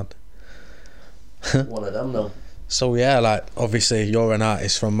 that's mad. One of them, though. So yeah, like obviously you're an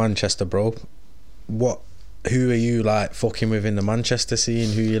artist from Manchester, bro. Who are you like fucking with in the Manchester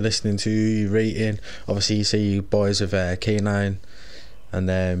scene? Who you listening to? Who you rating? Obviously you say you boys with K9 and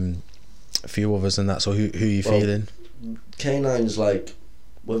a few others and that. So who you feeling? K9's like,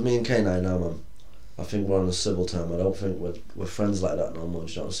 with me and K9 now, man, I think we're on a civil term. I don't think we're friends like that no more,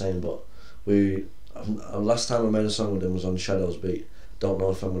 you know what I'm saying? But last time I made a song with him was on Shadows Beat. Don't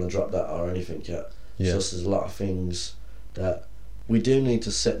know if I'm going to drop that or anything yet. Yeah. It's just there's a lot of things that we do need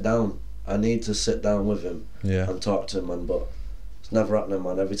to sit down. I need to sit down with him and talk to him, man, but it's never happening,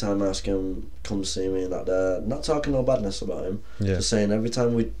 man. Every time I ask him, come see me and that there, not talking no badness about him, just saying every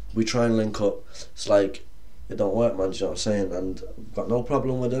time we try and link up, it's like, it don't work, man, do you know what I'm saying? And I've got no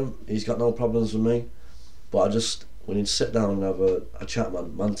problem with him, he's got no problems with me, but we need to sit down and have a chat,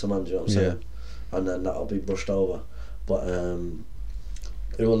 man to man, do you know what I'm saying? And then that'll be brushed over. But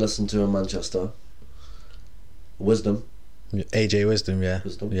who will listen to in Manchester? Wisdom. AJ Wisdom, yeah.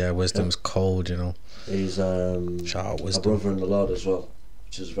 Wisdom. Yeah, Wisdom's cold, you know. He's shout out Wisdom. a brother in the Lord as well,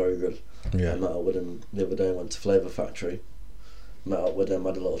 which is very good. Yeah. I met up with him the other day, went to Flavour Factory, met up with him,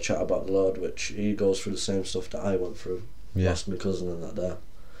 had a little chat about the Lord, which he goes through the same stuff that I went through. Lost my cousin and that there.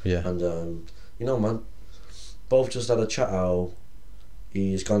 Yeah. And you know, man, both just had a chat how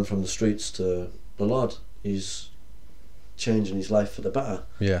he's gone from the streets to the Lord. He's changing his life for the better.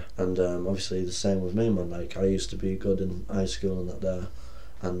 Yeah. And obviously the same with me, man. Like, I used to be good in high school and that there,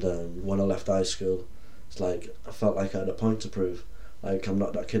 and when I left high school, it's like I felt like I had a point to prove. Like, I'm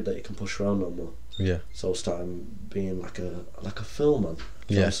not that kid that you can push around no more. Yeah. So I started being like a fool, man.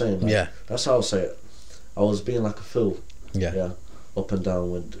 You know what I'm saying? Like, that's how I say it. I was being like a fool. Yeah. Yeah. Up and down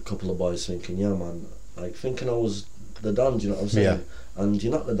with a couple of boys thinking, yeah, man, like thinking I was the Don, do you know what I'm saying? Yeah. And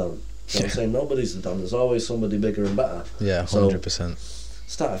you're not the Don. You know what I'm saying? Nobody's the Don. There's always somebody bigger and better. Yeah, 100%.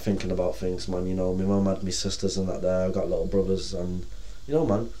 Started thinking about things, man. You know, my mum had my sisters and that there. I got little brothers, and you know,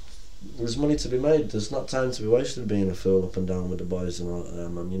 man, there's money to be made. There's not time to be wasted being a fool up and down with the boys and all that there,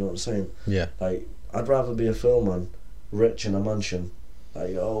 man. You know what I'm saying? Yeah. Like, I'd rather be a fool, man, rich in a mansion.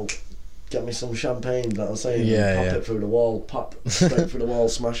 Like, oh, get me some champagne. You know what I'm saying? Pop it through the wall, pop straight through the wall,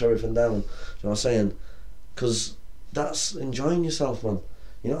 smash everything down. You know what I'm saying? Because that's enjoying yourself, man.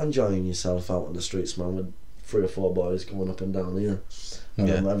 You're not enjoying yourself out on the streets, man, with 3 or 4 boys going up and down here. And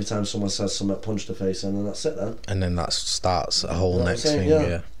every time someone says something, punch the face in, and that's it then. And then that starts a whole next thing,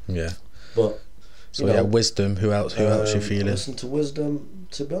 yeah. But so you know, Wisdom, who else you feeling? I listen to Wisdom,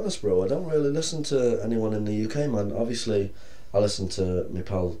 to be honest, bro. I don't really listen to anyone in the UK, man. Obviously, I listen to my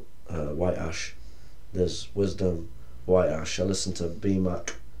pal White Ash. There's Wisdom, White Ash. I listen to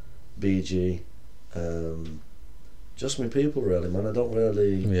B-Mac, BG, just me people, really, man. I don't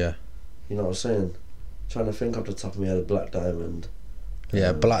really, you know what I'm saying? Trying to think off the top of my head, Black Diamond.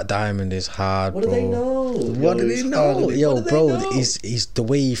 Yeah, Black Diamond is hard, what bro. Do they know? What do they know? Yo, bro, he's the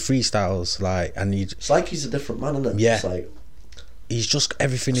way he freestyles, like, and it's like he's a different man, isn't it? Yeah. It's like, he's just,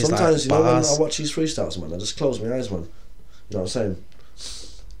 everything is sometimes, like you know, bars. when I watch his freestyles, man, I just close my eyes, man. You know what I'm saying?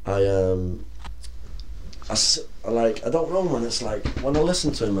 I don't know, man. It's like, when I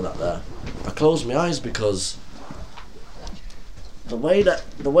listen to him and that there, I close my eyes because the way that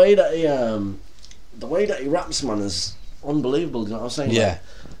he raps, man, is unbelievable. You know what I'm saying? Yeah. Like,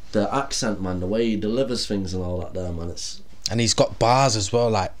 the accent, man, the way he delivers things and all that there, man. And he's got bars as well,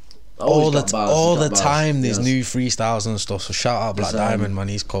 like all got the bars, all he's the got time. bars, There's yes. new freestyles and stuff. So shout out Black Diamond, man.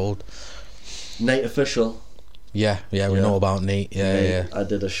 He's cold. Nate Official. Yeah, we know about Nate. Yeah, Nate, yeah. I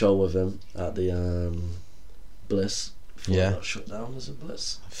did a show with him at the Bliss. Before Yeah. it got shut down, was it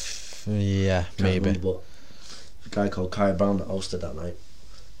Bliss? Yeah, Can't maybe. remember, but a guy called Kai Brown that hosted that night,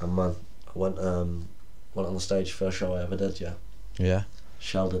 and man, I went on the stage, first show I ever did. Yeah, Yeah.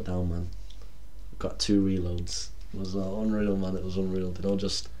 shelled it down, man. Got 2 reloads. It was unreal, man. It was unreal.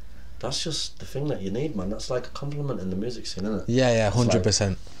 That's just the thing that you need, man. That's like a compliment in the music scene, isn't it? Yeah, It's like,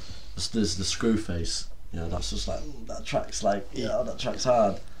 100%. there's the screw face. Yeah, that's just like that track's like that track's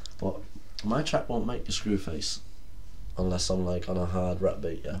hard, but my track won't make you screw face unless I'm like on a hard rap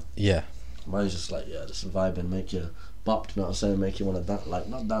beat. Yeah. Yeah. Mine's just like just vibing, make you bop. You know what I'm saying? Make you want to dance, like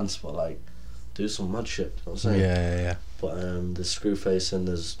not dance, but like do some mad shit. You know what I'm saying? Yeah. But there's screw face and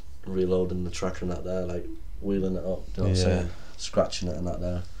there's reloading the track and that there, like wheeling it up. You know what I'm saying? Scratching it and that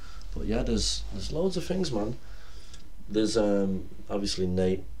there. But yeah, there's loads of things, man. There's obviously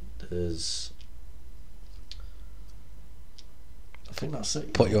Nate. There's I think that's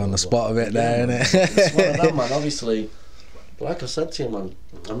it. Put you on the spot a bit there, man. innit? It's one of them, man. Obviously, like I said to you, man,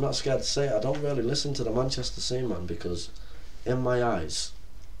 I'm not scared to say it. I don't really listen to the Manchester scene, man, because in my eyes,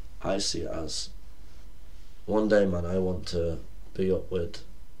 I see it as one day, man, I want to be up with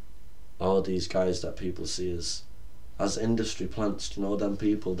all these guys that people see as industry plants. You know, them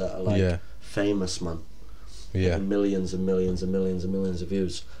people that are like famous, man. Yeah. Millions and millions and millions and millions of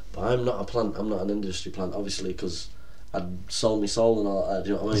views. But I'm not a plant. I'm not an industry plant, obviously, because I'd sold my soul and all that. Do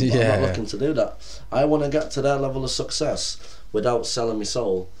you know what I mean? But I'm not looking to do that. I want to get to their level of success without selling my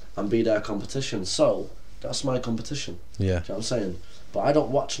soul and be their competition. So that's my competition. Yeah. Do you know what I'm saying? But I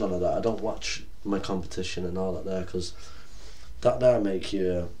don't watch none of that. I don't watch my competition and all that there, because that there make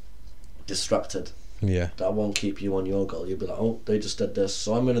you distracted. Yeah. That won't keep you on your goal. You'll be like, oh, they just did this,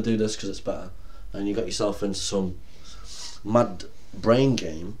 so I'm going to do this because it's better. And you got yourself into some mad brain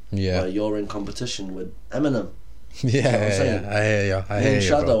game where you're in competition with Eminem. Yeah, you know what I'm saying? I hear you. Me and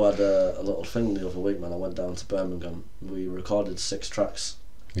Shadow had a little thing the other week, man. I went down to Birmingham. We recorded 6 tracks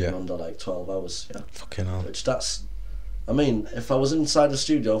in under like 12 hours. Yeah. Fucking hell. Which I mean, if I was inside the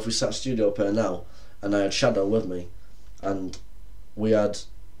studio, if we sat studio up here now, and I had Shadow with me, and we had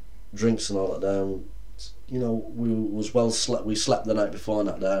drinks and all that there, and, you know, we slept the night before and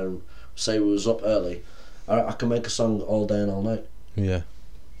that there, and say we was up early, I can make a song all day and all night. Yeah.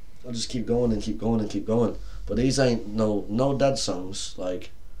 I'll just keep going and keep going and keep going. But these ain't no dead songs.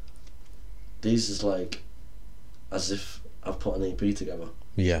 Like, these is like as if I've put an EP together.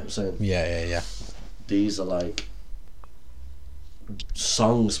 Yeah. You know what I'm saying? Yeah. These are like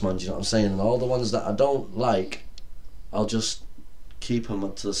songs, man. Do you know what I'm saying? And all the ones that I don't like, I'll just keep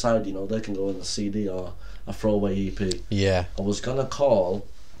them to the side. You know, they can go in the CD or a throwaway EP. Yeah. I was gonna call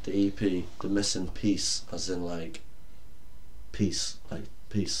the EP The Missing Piece, as in like peace, like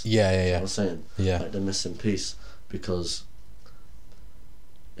peace. Yeah. You know what I'm saying? Yeah. Like The Missing Piece, because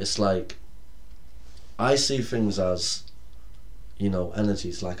it's like I see things as, you know,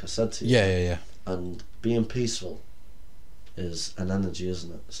 energies, like I said to you. Yeah. And being peaceful is an energy,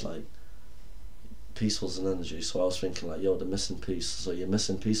 isn't it? It's like peaceful's an energy. So I was thinking like, yo, the missing piece. So you're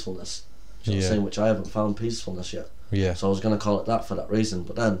missing peacefulness. You know what I'm saying? Which I haven't found peacefulness yet. Yeah. So I was gonna call it that for that reason.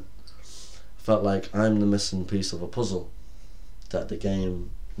 But then I felt like I'm the missing piece of a puzzle that the game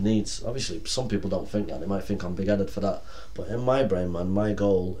needs. Obviously, some people don't think that. They might think I'm big-headed for that. But in my brain, man, my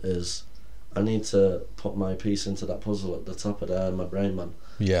goal is I need to put my piece into that puzzle at the top of there in my brain, man.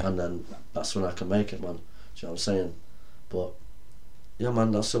 Yeah. And then that's when I can make it, man. Do you know what I'm saying? But yeah,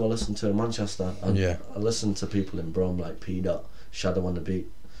 man, that's who I listen to in Manchester. And I listen to people in Brum like P. Dot, Shadow on the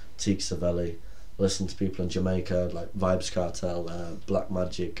Beat, Teak Savelli. Listen to people in Jamaica like Vibes Cartel, Black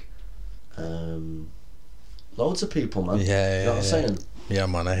Magic. Loads of people, man. Yeah. You know what I'm saying? Yeah,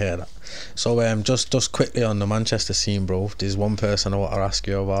 man, I hear that. So just quickly on the Manchester scene, bro, there's one person I want to ask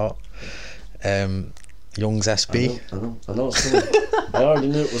you about. Young's SB. I know it's coming. I already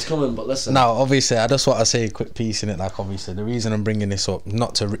knew it was coming, but listen. Now, obviously, I just want to say a quick piece in it. Like, obviously, the reason I'm bringing this up,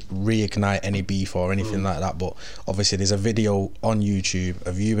 not to reignite any beef or anything like that, but obviously, there's a video on YouTube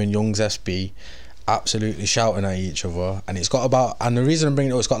of you and Young's SB absolutely shouting at each other, and it's got about, and the reason I'm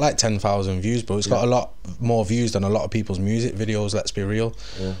bringing it up, it's got like 10,000 views, bro. It's got a lot more views than a lot of people's music videos, let's be real.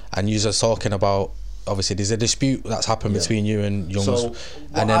 And you're just talking about, obviously there's a dispute that's happened between you and Young's. So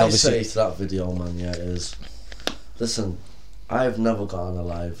and then obviously I say to that video, man, is listen, I've never gone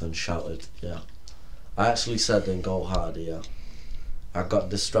alive and shouted. I actually said in Go Hard. I got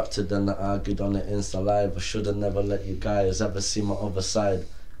distracted and I argued on it Insta Live. I should have never let you guys ever see my other side,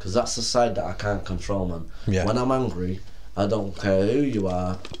 because that's the side that I can't control, man. When I'm angry I don't care who you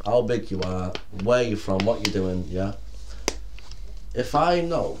are, how big you are, where you're from, what you're doing, yeah? If I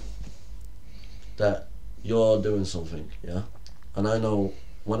know that you're doing something, yeah? And I know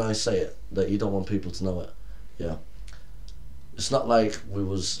when I say it that you don't want people to know it, yeah? It's not like we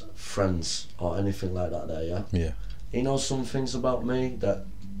was friends or anything like that there, yeah? Yeah. He knows some things about me that,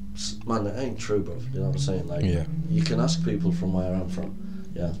 man, it ain't true, bro. You know what I'm saying? Like, Yeah. you can ask people from where I'm from,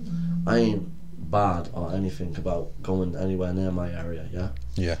 yeah? I ain't bad or anything about going anywhere near my area, yeah?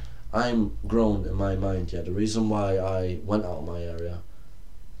 Yeah. I'm grown in my mind, yeah? The reason why I went out of my area,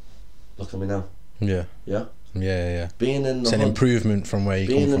 look at me now, Yeah. yeah? Yeah. Being in the It's an hood, improvement from where you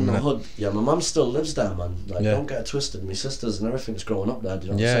come being from. in the innit? hood, yeah, my mum still lives there, man. Like, Yeah. don't get it twisted. My sisters and everything's growing up there, do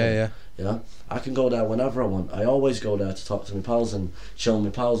you know what I'm Yeah, saying? yeah. Yeah, I can go there whenever I want. I always go there to talk to my pals and show my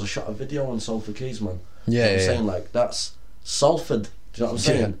pals. I shot a video on Salford Keys, man. You know Yeah, what I'm yeah. saying? Like, that's Salford. Do you know what I'm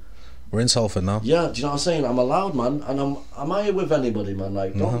saying? Yeah. We're in Salford now. Yeah, do you know what I'm saying? I'm allowed, man, and I'm here with anybody, man.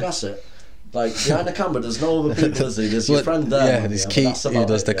 Like, don't gas it. Like, behind the camera, there's no other people, is there? There's your friend there. Yeah, man, there's but Keith that's who about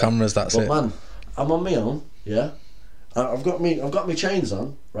does it, the yeah. cameras, that's But it. man, I'm on my own, yeah. I've got me chains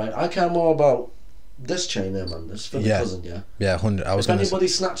on, right? I care more about this chain here, man. This for the Yeah. cousin, yeah. Yeah, 100. I was If going to anybody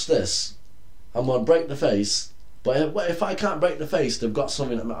snatch this, I'm gonna break the face. But if I can't break the face, they've got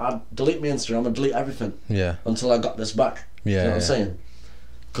something. I'd delete my Instagram and delete everything Yeah. until I got this back. Yeah. You know what I'm yeah. saying?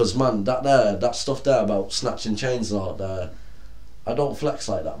 Because man, that stuff there about snatching chains and all that, I don't flex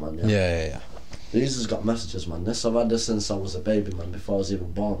like that, man. Yeah. Yeah. These has got messages, man. I've had this since I was a baby, man. Before I was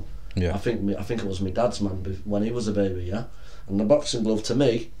even born. Yeah. I think it was my dad's, man, when he was a baby, yeah. And the boxing glove to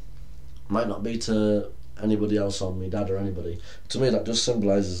me might not be to anybody else or my dad or anybody. To me, that just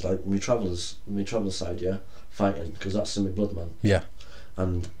symbolises like my travel side, yeah, fighting, because that's in my blood, man. Yeah.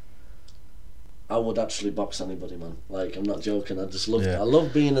 And I would actually box anybody, man. Like, I'm not joking. I just love. Yeah. I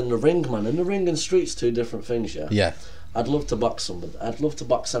love being in the ring, man. In the ring and streets, two different things, yeah. Yeah. I'd love to box somebody. I'd love to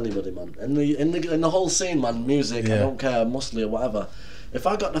box anybody, man. In the whole scene, man. Music, I Yeah. don't care, muscly or whatever. If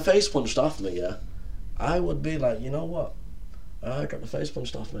I got the face punched off me, yeah, I would be like, you know what? I got the face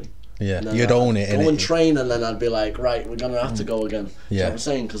punched off me. Yeah. And then You'd I'd own it, Go and innit? train, and then I'd be like, right, we're gonna have to go again. You know Yeah. what I'm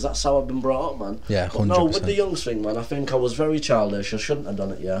saying? Because that's how I've been brought up, man. Yeah, But no, with 100%. the Youngs thing, man, I think I was very childish. I shouldn't have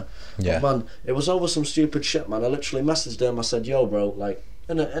done it, yeah. Yeah. But man, it was over some stupid shit, man. I literally messaged him. I said, yo, bro, like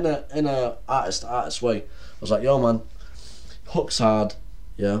in a artist way. I was like, yo, man, hook's hard,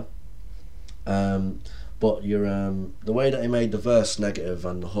 yeah. But you're the way that he made the verse negative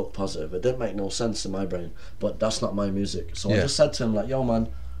and the hook positive, it didn't make no sense in my brain. But that's not my music. So I Yeah. just said to him like, yo, man,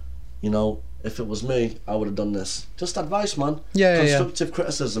 you know, if it was me, I would have done this. Just advice, man. Yeah, yeah, Constructive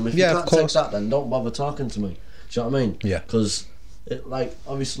criticism. If Yeah, you of can't take course. that, then don't bother talking to me. Do you know what I mean? Yeah. Because, like,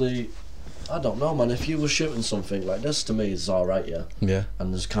 obviously, I don't know, man. If you were shooting something like this, to me, is all right, yeah. Yeah.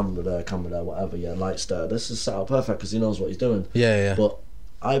 And there's camera there, whatever, yeah, lights there. This is set up perfect because he knows what he's doing. Yeah. But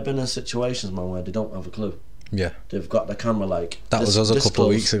I've been in situations, man, where they don't have a clue. Yeah. They've got the camera like That was us a couple of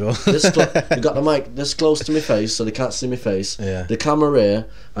weeks ago. They got the mic this close to my face, so they can't see my face. Yeah. The camera here,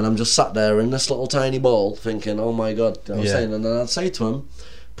 and I'm just sat there in this little tiny ball, thinking, "Oh my god!" You know what I'm Yeah. saying, and then I'd say to him,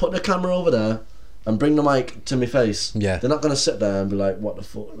 "Put the camera over there, and bring the mic to my face." Yeah. They're not gonna sit there and be like, "What the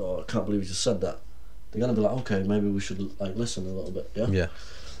fuck? Oh, I can't believe you just said that." They're gonna be like, "Okay, maybe we should like listen a little bit." Yeah. Yeah.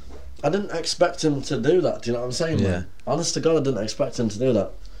 I didn't expect him to do that. Do you know what I'm saying, man? Honest to God, I didn't expect him to do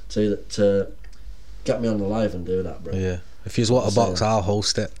that. To get me on the live and do that, bro. Yeah. If you want a box, I'll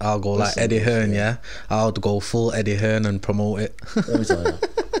host it. I'll go like Listen, Eddie Hearn, yeah. I'll go full Eddie Hearn and promote it. Let me tell you.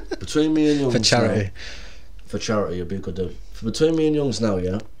 Between me and Youngs For charity. now, for charity, you'd be a good dude. Between me and Youngs now,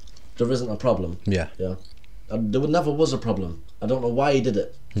 yeah, there isn't a problem. Yeah. Yeah. And there never was a problem. I don't know why he did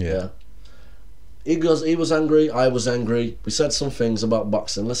it. Yeah. He was angry, I was angry. We said some things about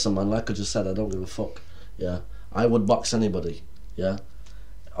boxing. Listen, man, like I just said, I don't give a fuck. Yeah. I would box anybody. Yeah.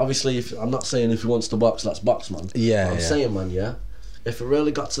 Obviously, I'm not saying if he wants to box, let's box, man. Yeah, But I'm yeah. saying, man, yeah, if it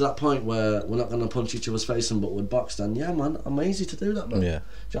really got to that point where we're not going to punch each other's face in but would box, then yeah, man, I'm easy to do that, man. Yeah. Do you know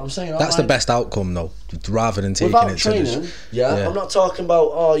what I'm saying? That's the Alright. best outcome though, rather than taking Without it to training, just, yeah, I'm not talking about,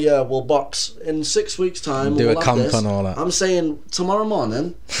 oh yeah, we'll box in 6 weeks' time. Do we'll a have camp this. and all that. I'm saying tomorrow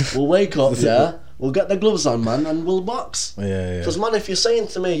morning, we'll wake up, yeah, we'll get the gloves on, man, and we'll box. Yeah. Because, man, if you're saying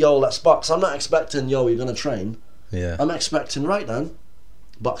to me, yo, let's box, I'm not expecting, yo, you're going to train. Yeah. I'm expecting, right then,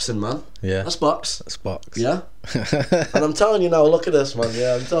 boxing, man. Yeah. Let's box. That's box. Yeah? And I'm telling you now, look at this, man.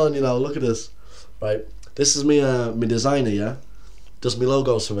 Yeah, I'm telling you now, look at this. Right? This is me designer, yeah? Does me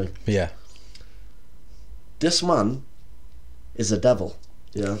logos for me. Yeah. This man is a devil,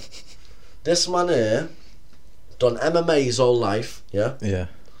 yeah? This man here done MMA his whole life, yeah? Yeah.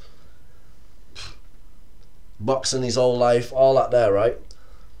 Boxing his whole life, all that there, right?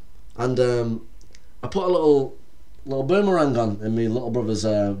 And I put a little little boomerang on in my little brother's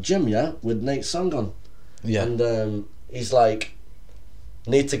gym, yeah, with Nate's song on. Yeah. And he's like,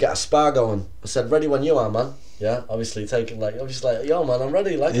 need to get a spar going. I said, ready when you are, man. Yeah, obviously yo, man, I'm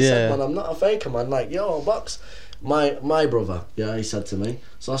ready. Like I said, man, I'm not a faker, man. Like, yo, I'll box. My brother, yeah, he said to me.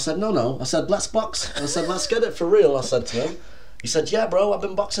 So I said, no. I said, let's box. I said, let's get it for real, I said to him. He said, yeah, bro, I've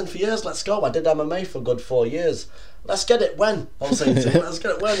been boxing for years, let's go. I did MMA for a good 4 years. Let's get it when? I was saying to him, let's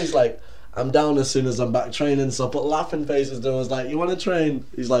get it when? He's like, I'm down as soon as I'm back training. So I put laughing faces to him. I was like, you want to train?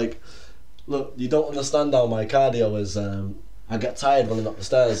 He's like, look, you don't understand how my cardio is. I get tired running up the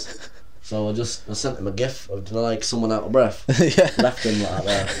stairs. So I sent him a gif of like someone out of breath. Yeah. Left him like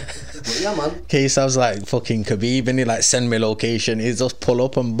that. But yeah, man. He sounds like fucking Khabib, and he like send me location. He just pull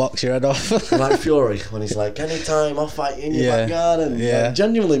up and box your head off. Like Fury when he's like, anytime I'll fight you in your backyard, and like,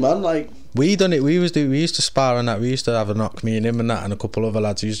 genuinely, man, like. We done it. We used to spar on that. We used to have a knock, me and him and that, and a couple other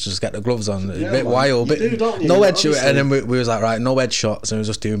lads. We used to just get the gloves on. A bit wild, you do, don't you? No headshot, and then we was like, right, no headshots, and we was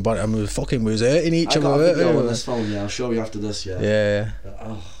just doing body, and we was hurting each other. I got a video on this phone. Yeah, I'll show you after this. Yeah. Yeah.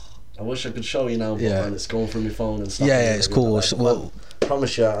 Oh, I wish I could show you now, but man, it's going through my phone and stuff. Yeah, it's cool. Like, well,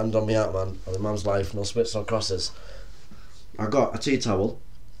 promise you, hand on me out, man. On my mum's life, no spits, no crosses. I got a tea towel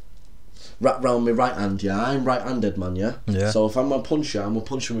wrapped round my right hand. Yeah, I'm right-handed, man. Yeah. So if I'm gonna punch you, I'm gonna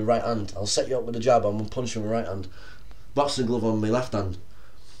punch with my right hand. I'll set you up with a jab. I'm gonna punch with my right hand. Boxing glove on my left hand.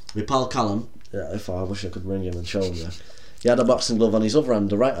 My pal Callum. Yeah, I wish I could ring him and show him. Yeah. He had a boxing glove on his other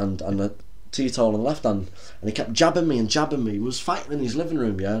hand, the right hand, and a tea towel on the left hand, and he kept jabbing me. He was fighting in his living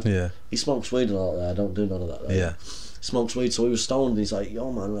room. Yeah. He smokes weed and all that. I don't do none of that. Right? Yeah. He smokes weed, so he was stoned. And he's like,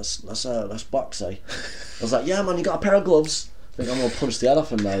 "Yo, man, let's box, eh?" I was like, "Yeah, man, you got a pair of gloves." I think I'm gonna punch the head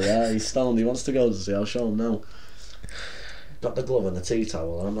off him now. Yeah, he's stoned. He wants to go to see. I'll show him now. Got the glove and the tea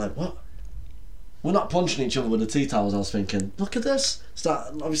towel, and I'm like, "What? We're not punching each other with the tea towels." I was thinking, "Look at this."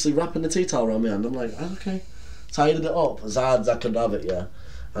 Start obviously wrapping the tea towel around my hand. I'm like, "Okay." Tied it up as hard as I could have it. Yeah.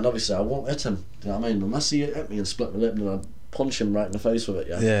 And obviously I won't hit him, do you know what I mean? Unless he hit me and split my lip, and I'd punch him right in the face with it,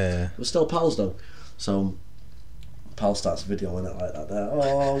 yeah? We're still pals though. So, pal starts videoing it like that there.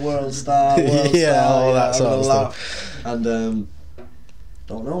 Oh, world star, all that sort of stuff. And,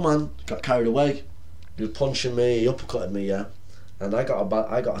 don't know, man, got carried away. He was punching me, he uppercutted me, yeah? And I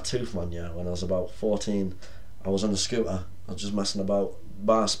got a tooth, man, yeah, when I was about 14. I was on a scooter, I was just messing about,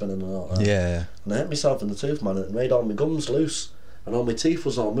 bar spinning and all that. Yeah. And I hit myself in the tooth, man, and it made all my gums loose. And all my teeth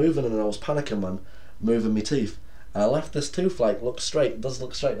was all moving, and I was panicking, man, moving my teeth. And I left this tooth like look straight. It does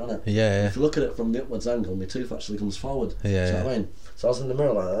look straight, doesn't it? Yeah. If you look at it from the upwards angle, my tooth actually comes forward. Yeah. Do you know what I mean? So I was in the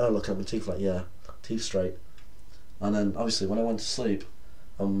mirror like that, looking at my teeth like, yeah, teeth straight. And then obviously when I went to sleep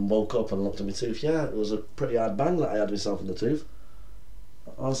and woke up and looked at my tooth, yeah, it was a pretty hard bang that I had myself in the tooth.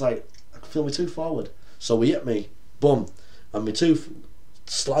 I was like, I could feel my tooth forward. So he hit me, boom, and my tooth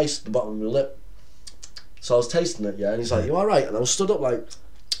sliced the bottom of my lip. So I was tasting it, yeah, and he's like, "You alright?" And I was stood up like,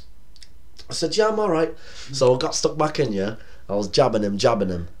 I said, "Yeah, I'm alright." So I got stuck back in, yeah. I was jabbing him,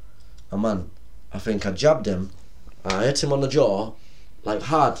 and man, I think I jabbed him. I hit him on the jaw, like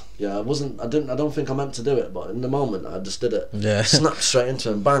hard. Yeah, I don't think I meant to do it, but in the moment I just did it. Yeah. Snapped straight into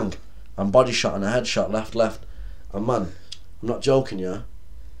him, bang, and body shot and a headshot, left, and man, I'm not joking, yeah.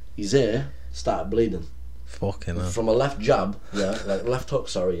 His ear started bleeding. Fucking hell. From a left jab, yeah, like left hook,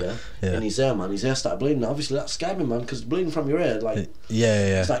 sorry, yeah. In his ear, man, his ear started bleeding. Obviously, that scared me, man, because bleeding from your ear, like,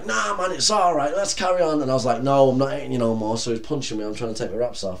 yeah. It's like, nah, man, it's all right, let's carry on. And I was like, no, I'm not hitting you no more. So he's punching me. I'm trying to take my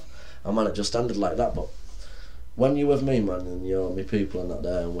wraps off, and man, it just ended like that. But when you're with me, man, and you're me people and that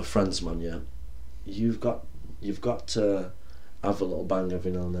there, and we're friends, man, yeah, you've got to have a little bang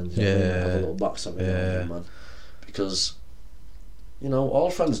every now and then. You know what I mean? Have a little box every now and then, man, because. You know, all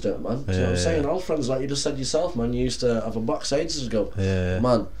friends do it, man. Do you know what I'm saying? All friends, like you just said yourself, man, you used to have a box ages ago. Yeah.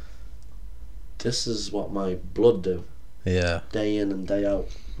 Man, this is what my blood do. Yeah. Day in and day out.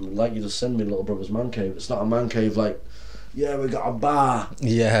 Like you just send me little brother's man cave. It's not a man cave like, yeah, we got a bar.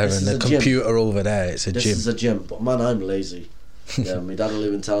 Yeah, this and the computer gym. Over there, it's a this gym. This is a gym. But man, I'm lazy. Yeah, my dad will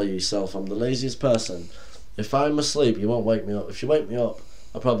even tell you yourself, I'm the laziest person. If I'm asleep, you won't wake me up. If you wake me up,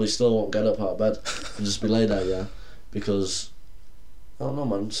 I probably still won't get up out of bed and just be laid there, yeah? Because... I don't know,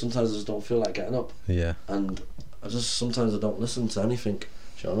 man. Sometimes I just don't feel like getting up. Yeah. And sometimes I don't listen to anything. Do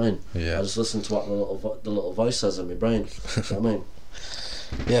you know what I mean? Yeah. I just listen to what the little voice says in my brain. Do you know what I mean?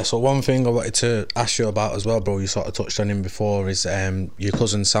 Yeah. So one thing I wanted to ask you about as well, bro. You sort of touched on him before. Is your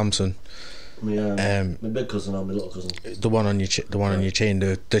cousin Samson? My big cousin or my little cousin? The one on your on your chain.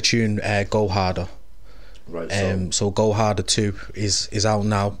 The tune Go Harder. Right. So Go Harder 2 is out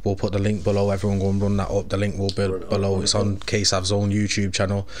now. We'll put the link below. Everyone go and run that up. The link will be below. It's on KSAV's own YouTube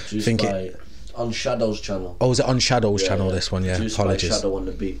channel. On Shadow's channel. Oh, is it on Shadow's channel? This one, yeah. Produced Apologies. by Shadow on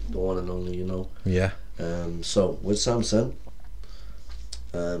the beat, the one and only, you know. Yeah. So with Samson,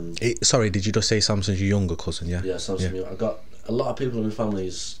 sorry, did you just say Samson's your younger cousin? Yeah. Yeah, Samson. Yeah. I got a lot of people in my family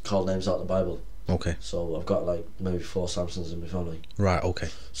is called names out of the Bible. Okay. So I've got like maybe 4 Samsons in my family. Right. Okay.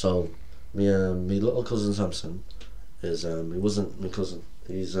 So me little cousin Samson is he wasn't my cousin.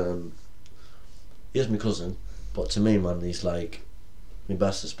 He is my cousin, but to me, man, he's like my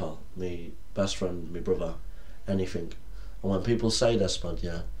bestest pal, me best friend, my brother, anything. And when people say this, man,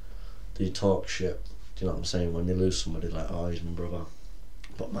 yeah, they talk shit. Do you know what I'm saying? When they lose somebody, like, oh, he's my brother.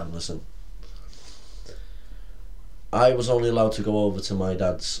 But man, listen. I was only allowed to go over to my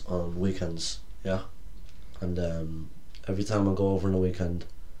dad's on weekends, yeah? And every time I go over on a weekend,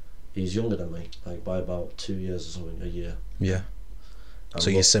 he's younger than me, like by about 2 years or something, a year. Yeah. And so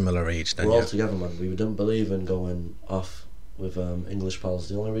you're similar age then, we're all together, man. We didn't believe in going off with English pals.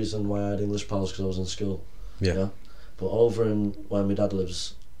 The only reason why I had English pals because I was in school. Yeah. But over in where my dad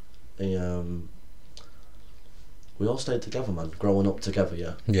lives, we all stayed together, man. Growing up together,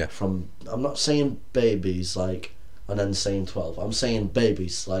 yeah. Yeah. From I'm not saying babies like, and then saying 12. I'm saying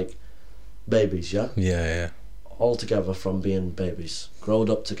babies like, babies, yeah. Yeah, yeah. All together from being babies, growed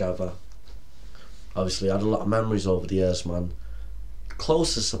up together. Obviously, I had a lot of memories over the years, man.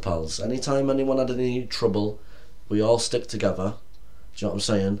 Closest of pals. Anytime anyone had any trouble, we all stick together. Do you know what I'm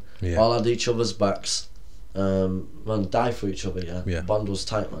saying? Yeah. All had each other's backs. Man, die for each other. Yeah. Yeah. Bond was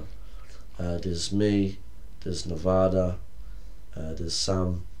tight, man. There's me. There's Nevada. There's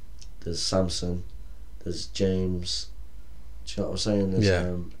Sam. There's Samson. There's James. Do you know what I'm saying? There's,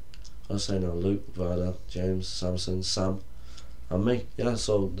 yeah. I was saying Luke, Nevada, James, Samson, Sam, and me. Yeah.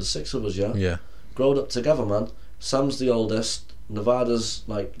 So the 6 of us. Yeah. Yeah. Growed up together, man. Sam's the oldest. Nevada's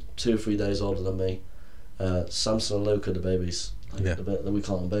like 2 or 3 days older than me. Samson and Luke are the babies. Like yeah. We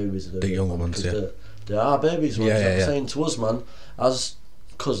call them babies. The younger ones, yeah. They are babies, man. Yeah, You know what I'm yeah. saying? To us, man, as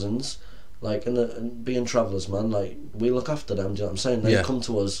cousins, like, and being travellers, man, like, we look after them, do you know what I'm saying? They Yeah. come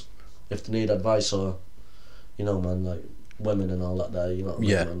to us if they need advice or, you know, man, like, women and all that there, you know what I mean,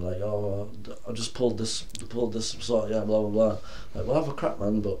 Yeah. man? Like, oh, I just pulled this sort, yeah, blah, blah, blah. Like, we'll have a crack,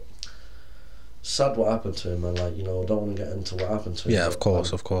 man, but sad what happened to him, man. Like, you know, I don't want to get into what happened to him. Yeah,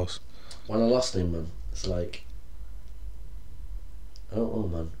 but, of course. When I lost him, man, it's like, I don't know,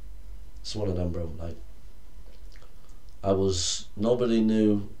 man. It's one of them, bro. Like, nobody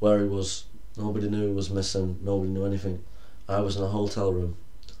knew where he was. Nobody knew he was missing. Nobody knew anything. I was in a hotel room,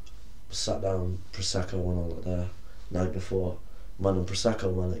 sat down, Prosecco and all that there, night before. Man, and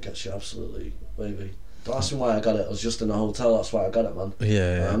Prosecco, man, it gets you absolutely wavy. Don't ask me why I got it. I was just in a hotel, that's why I got it, man.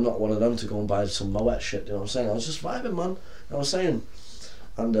 Yeah. I'm not one of them to go and buy some Moet shit, you know what I'm saying? I was just vibing, man. You know what I'm saying?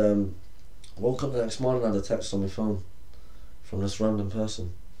 And woke up the next morning, I had a text on my phone from this random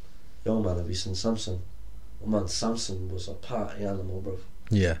person. Yo, man, have you seen Samson? Well, man, Samson was a party animal, bro.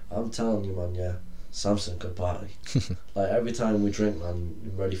 Yeah. I'm telling you, man, yeah, Samson could party. Like, every time we drink, man,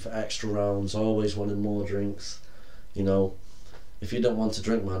 you're ready for extra rounds, always wanting more drinks. You know, if you don't want to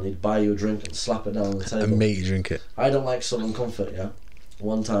drink, man, he'd buy you a drink and slap it down on the table. And make you drink it. I don't like Southern Comfort, yeah.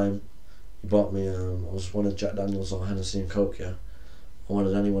 One time, he bought me, I was wanted Jack Daniels or Hennessy and Coke, yeah. I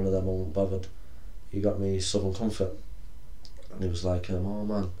wanted any one of them, I wasn't bothered. He got me Southern Comfort. And he was like, oh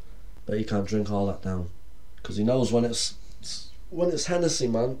man, but you can't drink all that down. Because he knows when it's Hennessy,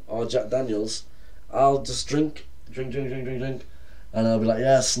 man, or Jack Daniels, I'll just drink. And I'll be like,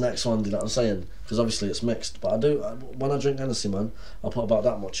 yes, next one, do you know what I'm saying? Because obviously it's mixed. But when I drink Hennessy, man, I'll put about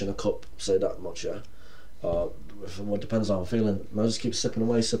that much in a cup, say that much, yeah. It depends on how I'm feeling. And I just keep sipping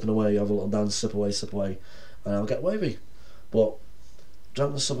away, have a little dance, sip away, and I'll get wavy. But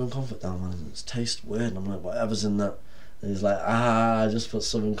drank the Southern Comfort down, man, and it tastes weird, and I'm like, whatever's in that. And he's like, I just put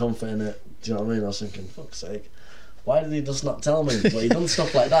Southern Comfort in it. Do you know what I mean? I was thinking, fuck's sake, why did he just not tell me? But he done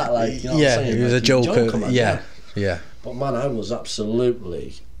stuff like that, like, you know what I'm saying? He was like, a joker, man, yeah. But man, I was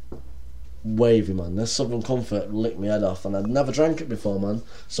absolutely wavy, man. This Southern Comfort licked my head off, and I'd never drank it before, man.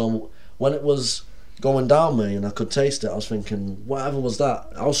 So when it was going down me and I could taste it, I was thinking, whatever was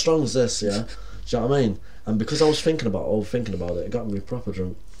that? How strong is this, yeah? Do you know what I mean? And because I was thinking about it, it got me proper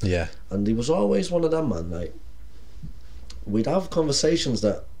drunk. Yeah. And he was always one of them, man. Like, we'd have conversations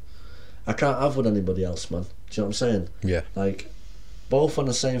that I can't have with anybody else, man. Do you know what I'm saying? Yeah. Like, both on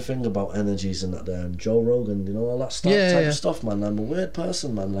the same thing about energies and that there, and Joe Rogan, you know, all that type of stuff, man. I'm a weird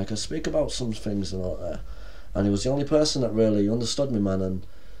person, man. Like, I speak about some things and all that. And he was the only person that really understood me, man. And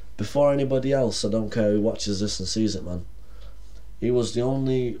before anybody else, I don't care who watches this and sees it, man, he was the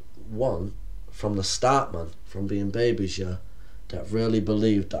only one from the start, man, from being babies, yeah, that really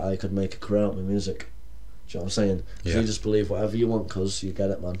believed that I could make a career out of music. Do you know what I'm saying? Yeah. You just believe whatever you want, cuz you get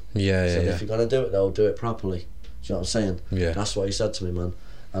it, man. Yeah. If you're gonna do it, though, do it properly. Do you know what I'm saying? Yeah. That's what he said to me, man.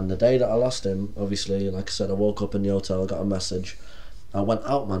 And the day that I lost him, obviously, like I said, I woke up in the hotel, I got a message. I went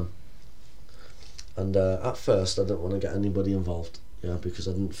out, man. And at first, I didn't want to get anybody involved, yeah, because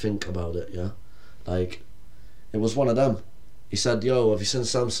I didn't think about it, yeah. Like, it was one of them. He said, yo, have you seen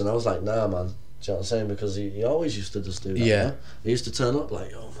Samson? I was like, nah, man. Do you know what I'm saying? Because he always used to just do that, yeah. He used to turn up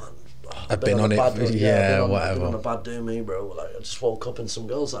like, oh, man. I've been on it, whatever. I've been on a bad day, me, bro. Like, I just woke up in some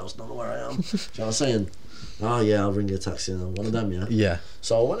girl's house, don't know where I am. Do you know what I'm saying? Oh, yeah, I'll ring you a taxi. One of them, yeah? Yeah.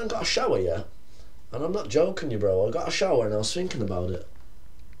 So I went and got a shower, yeah? And I'm not joking you, bro. I got a shower and I was thinking about it.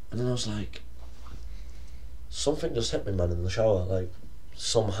 And then I was like, something just hit me, man, in the shower. Like,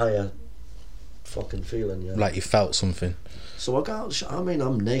 some higher fucking feeling, yeah? Like you felt something. So I got out, I mean,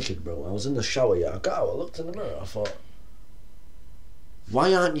 I'm naked, bro. I was in the shower, yeah? I got out, I looked in the mirror, I thought,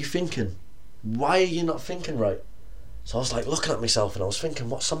 why aren't you thinking? Why are you not thinking right? So I was like looking at myself and I was thinking,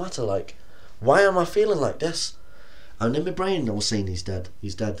 what's the matter? Like, why am I feeling like this? And in my brain I was saying, he's dead,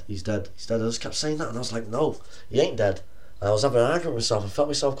 he's dead, he's dead, he's dead. I just kept saying that and I was like, no, he ain't dead. And I was having an argument with myself. I felt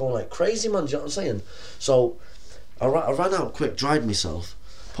myself going like crazy, man, do you know what I'm saying? So I ran out quick, dried myself,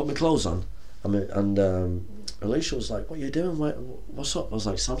 put my clothes on, and Alicia was like, what are you doing? What's up? I was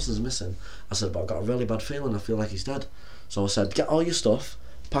like, Samson's missing. I said, but I've got a really bad feeling, I feel like he's dead. So I said, get all your stuff,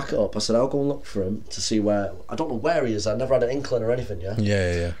 pack it up. I said, I'll go and look for him to see where, I don't know where he is, I never had an inkling or anything, yeah?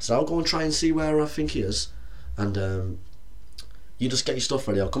 Yeah. So I'll go and try and see where I think he is, and you just get your stuff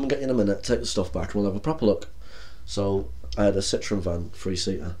ready, I'll come and get you in a minute, take the stuff back, and we'll have a proper look. So I had a Citroen van,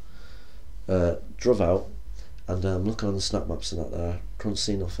 3-seater, drove out, and I'm looking on the snap maps and that there, couldn't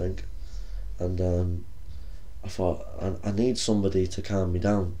see nothing, and I thought, I need somebody to calm me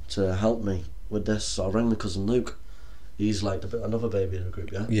down, to help me with this. So I rang my cousin Luke. He's like another baby in the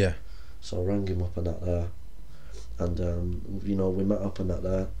group, yeah? Yeah. So I rang him up and that there, and you know, we met up and that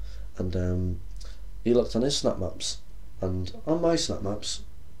there, and he looked on his snap maps, and on my snap maps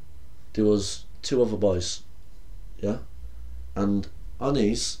there was 2 other boys, yeah, and on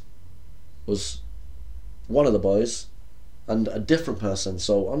his was one of the boys and a different person.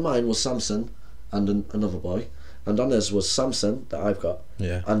 So on mine was Samson and another boy, and on his was Samson that I've got,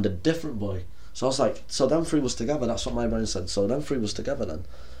 yeah, and a different boy. So I was like, so them 3 was together. That's what my brain said. So them 3 was together then.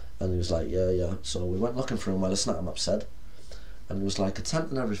 And he was like, yeah. So we went looking for him where the snap map said, and it was like a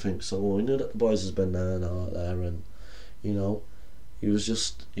tent and everything. So we knew that the boys has been there and all that there, and you know, he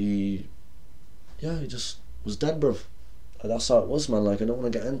just was dead, bruv. That's how it was, man. Like, I don't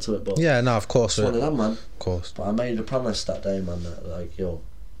want to get into it, but yeah, no, of course, it's one of them, man. Of course. But I made a promise that day, man, that like, yo,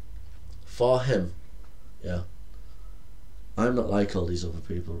 for him, yeah, I'm not like all these other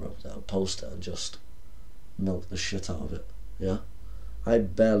people, bro, that'll post it and just milk the shit out of it, yeah. I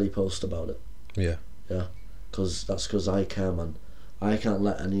barely post about it, yeah, because I care, man. I can't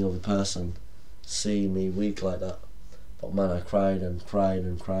let any other person see me weak like that. But man, I cried and cried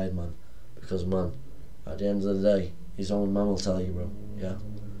and cried, man, because man, at the end of the day, his own man will tell you, bro, yeah.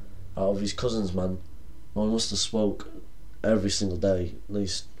 Out of his cousins, man, I must have spoke every single day, at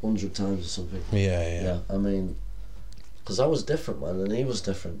least 100 times or something. Yeah. I mean, because I was different, man, and he was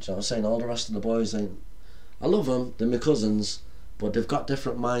different. Do you know what I'm saying? All the rest of the boys ain't. I love them, they're my cousins, but they've got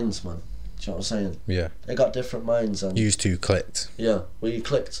different minds, man. Do you know what I'm saying? Yeah. They got different minds, and used to clicked. Yeah, well, you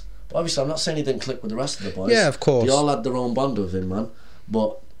clicked. But obviously, I'm not saying he didn't click with the rest of the boys. Yeah, of course. They all had their own bond with him, man.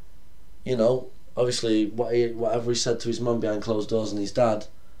 But you know, obviously, whatever he said to his mum behind closed doors and his dad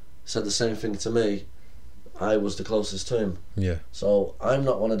said the same thing to me. I was the closest to him. Yeah. So I'm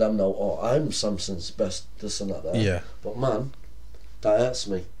not one of them. No, oh, I'm Samson's best this and that. There. Yeah. But man, that hurts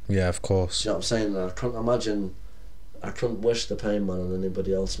me. Yeah, of course. Do you know what I'm saying? I couldn't imagine. I couldn't wish the pain, man, on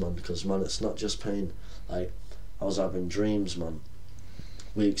anybody else, man. Because man, it's not just pain. Like, I was having dreams, man.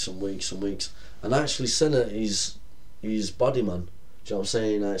 Weeks and weeks and weeks. And I actually seen it, his body, man. Do you know what I'm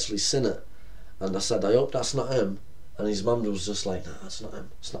saying? I actually seen it. And I said, I hope that's not him. And his mum was just like, nah, it's not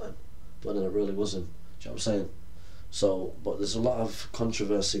him. It's not him. But then it really wasn't. Do you know what I'm saying? So, but there's a lot of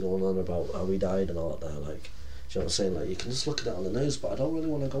controversy going on about how he died and all that there, like, do you know what I'm saying? Like, you can just look at it on the news, but I don't really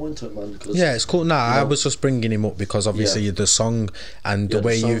want to go into it, man. Because, yeah, it's cool. I was just bringing him up because obviously the song and the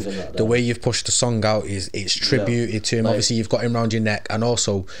way you've pushed the song out it's tributed to him. Like, obviously, you've got him around your neck, and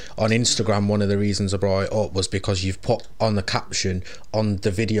also on Instagram, one of the reasons I brought it up was because you've put on the caption on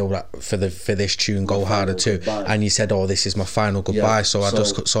the video that for this tune, "Go Harder Too," and you said, "Oh, this is my final goodbye." Yeah, so I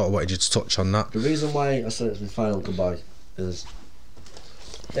just sort of wanted you to touch on that. The reason why I said it's my final goodbye is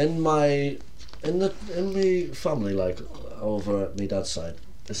in my family, like over at my dad's side,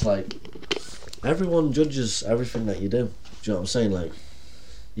 it's like everyone judges everything that you do. Do you know what I'm saying? Like,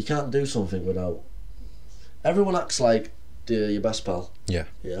 you can't do something without. Everyone acts like they're your best pal. Yeah.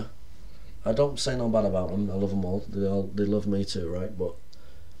 Yeah. I don't say no bad about them. I love them all. They love me too, right? But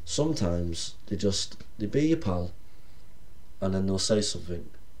sometimes they be your pal, and then they'll say something,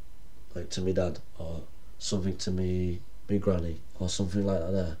 like to me dad, or something to me granny, or something like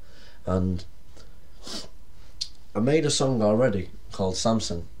that there. And I made a song already called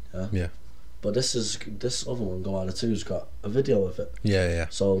Samson, Yeah. but this other one, Go Harder 2's got a video of it. Yeah.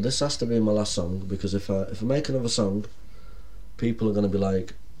 So this has to be my last song, because if I make another song, people are gonna be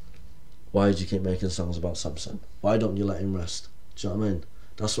like, why do you keep making songs about Samson? Why don't you let him rest? Do you know what I mean?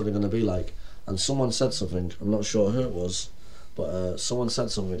 That's what they're gonna be like. And someone said something, I'm not sure who it was, but someone said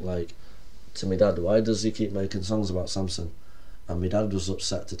something like to me dad, why does he keep making songs about Samson? And my dad was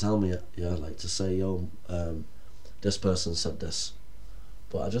upset to tell me it, like to say, yo, this person said this.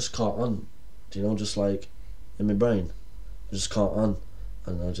 But I just caught on, just like in my brain, I just caught on,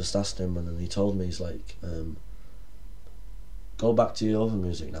 and I just asked him, and then he told me, he's like, go back to your other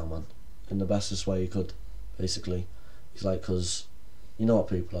music now, man, in the bestest way you could, basically. He's like, because you know what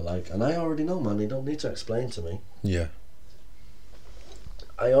people are like, and I already know, man, you don't need to explain to me. Yeah.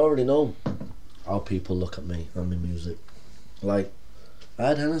 I already know how people look at me and my music. Like, I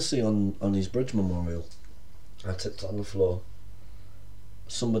had Hennessy on his bridge memorial. I tipped it on the floor.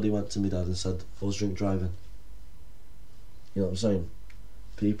 Somebody went to me dad and said, I was drink driving. You know what I'm saying?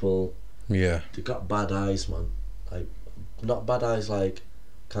 People, Yeah. they got bad eyes, man. Like, not bad eyes like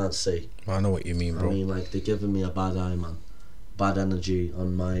can't see. I know what you mean, bro. I mean, like, they're giving me a bad eye, man. Bad energy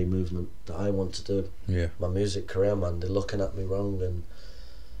on my movement that I want to do. Yeah. My music career, man. They're looking at me wrong and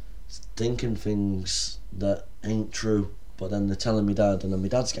thinking things that ain't true. But then they're telling me dad, and then my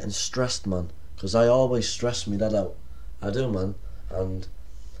dad's getting stressed, man. Because I always stress me dad out. I do, man. And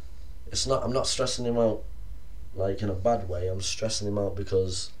I'm not stressing him out like in a bad way. I'm stressing him out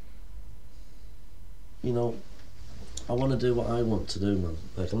because, I want to do what I want to do, man.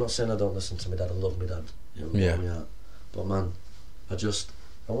 Like, I'm not saying I don't listen to my dad. I love my dad. Yeah. But man,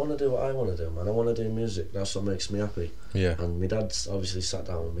 I want to do what I want to do, man. I want to do music. That's what makes me happy. Yeah. And my dad's obviously sat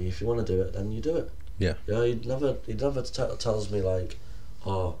down with me. If you want to do it, then you do it. Yeah. Yeah. He never tells me like,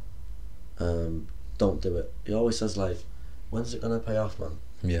 don't do it. He always says like, when's it gonna pay off, man?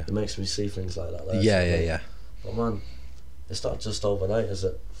 Yeah. It makes me see things like that. Yeah. But man, it's not just overnight, is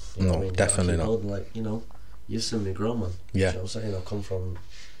it? You know No, what I mean? definitely not. Building, like, you've seen me grow, man. Yeah. You know what I'm saying? I've come from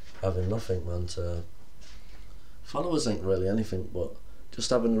having nothing, man, to followers ain't really anything, but just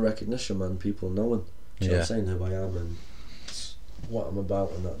having the recognition, man, people knowing. Do you know what I'm saying? Who I am and what I'm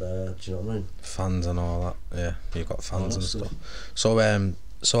about and that there. Do you know what I mean? Fans and all that. Yeah, you've got fans and stuff.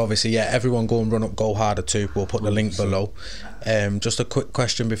 So obviously, everyone go and run up Go Harder 2. We'll put the link below. Just a quick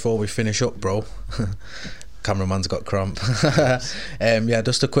question before we finish up, bro. Cameraman's got cramp.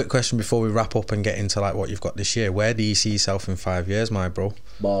 Just a quick question before we wrap up and get into like what you've got this year. Where do you see yourself in 5 years, my bro?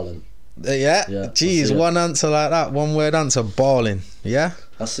 Balling. Yeah. Jeez, one answer like that, one word answer, balling. Yeah.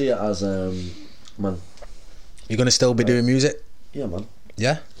 I see it as man. You're gonna still be doing music? Yeah, man.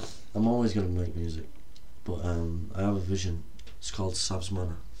 Yeah. I'm always gonna make music, but I have a vision. It's called Sav's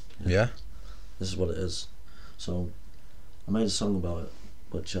Manor. Yeah. This is what it is. So I made a song about it,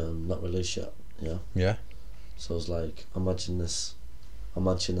 which not released yet. Yeah. Yeah. So I was like, imagine this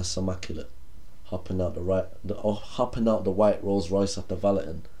immaculate, hopping out the white Rolls Royce after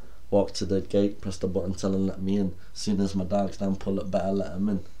valeting, walk to the gate, press the button, tell him let me in. Soon as my dog's down, pull it better, let him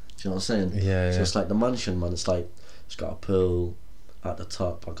in. Do you know what I'm saying? Yeah. So it's like the mansion, man. It's like it's got a pool at the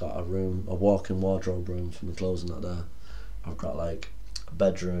top. I got a walk-in wardrobe room for my clothes and that there. I've got like a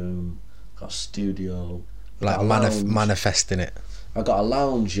bedroom, got a studio, like manifesting it. I got a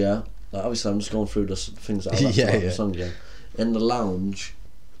lounge, yeah. Like obviously I'm just going through the things that I like about the song, yeah. In the lounge,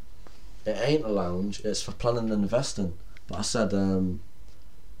 it ain't a lounge, it's for planning and investing. But I said,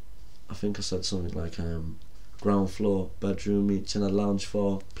 I think I said something like, ground floor, bedroom each and a lounge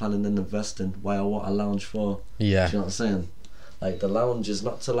for planning and investing. Why I want a lounge for? Yeah. Do you know what I'm saying? Like the lounge is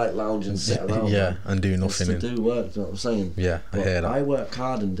not to like lounge and sit around. Yeah, and do nothing. It's to do work. Do you know what I'm saying? Yeah, I hear that. I work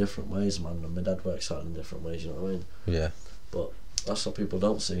hard in different ways, man, and my dad works hard in different ways. You know what I mean? Yeah. But that's what people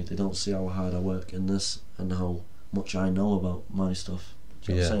don't see. They don't see how hard I work in this and how much I know about my stuff.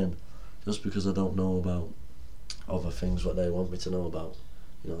 Do you know what I'm saying? Just because I don't know about other things what they want me to know about,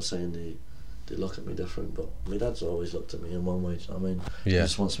 you know what I'm saying? They look at me different. But my dad's always looked at me in one way. Do you know what I mean? Yeah. He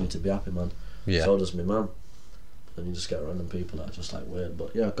just wants me to be happy, man. Yeah. So does my mum. And you just get random people that are just like weird.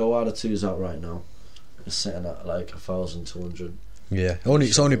 But yeah, Go Harder 2's out right now. It's sitting at like 1,200. Yeah,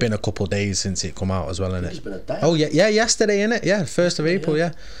 it's only been a couple of days since it come out as well, innit? It's been a day. Oh yeah, yesterday, innit? Yeah, 1st of April.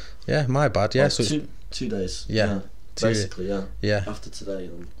 Yeah, my bad. Yeah, so it's 2 days. Yeah, basically, yeah. Yeah. After today,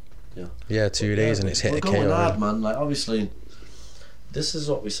 and yeah. Yeah, 2 days, and it's hit a K already. We're going hard, already. man. Like obviously, this is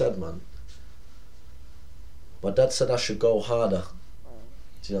what we said, man. My dad said I should go harder.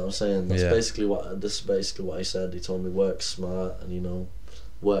 Do Do you know what I'm saying? That's basically this is basically what he said. He told me work smart and, you know,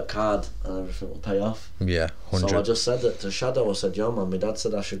 work hard and everything will pay off. Yeah, 100. So I just said it to Shadow. I said, yo man, my dad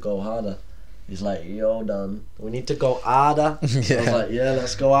said I should go harder. He's like, yo Dan, we need to go harder. I was like, yeah,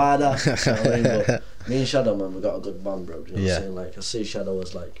 let's go harder. You know what I mean? But me and Shadow, man, we got a good bond, bro. Do you know what I'm saying? Like, I see Shadow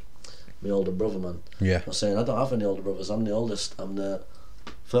as like my older brother, man. Yeah. I'm saying I don't have any older brothers. I'm the oldest. I'm the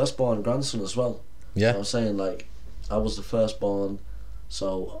firstborn grandson as well. Yeah. You know what I'm saying? Like, I was the firstborn,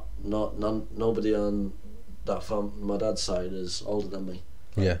 so nobody on that from my dad's side is older than me.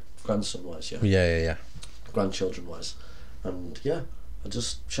 Like, yeah. Grandson wise, yeah. Yeah. Grandchildren wise, and yeah,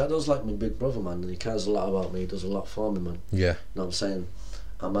 Shadow's like my big brother, man, and he cares a lot about me. He does a lot for me, man. Yeah. You know what I'm saying?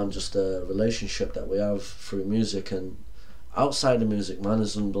 And man, just the relationship that we have through music and outside of music, man,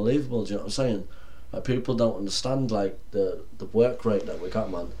 is unbelievable. Do you know what I'm saying? Like, people don't understand like the work rate that we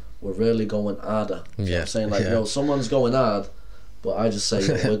got, man. We're really going harder. Do you know what I'm saying? Like, yo, someone's going hard, but I just say,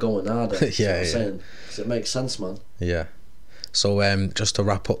 yo, we're going harder. Do you know what I'm saying? 'Cause it makes sense, man. Yeah. So just to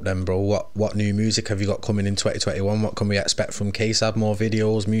wrap up then, bro, what new music have you got coming in 2021? What can we expect from K-Sab? More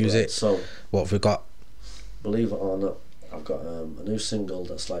videos, music? Right, so what have we got? Believe it or not, I've got a new single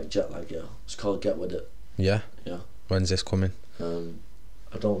that's like jet lag, yeah. It's called Get With It. Yeah? Yeah. When's this coming?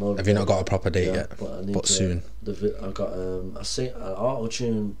 I don't know. Have you not got a proper date yet? But I need but soon. I've got I sing an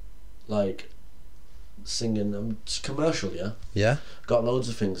auto-tune, like singing, it's commercial, yeah. Yeah. Got loads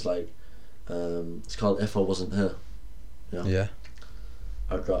of things like it's called If I Wasn't Here. Yeah. Yeah.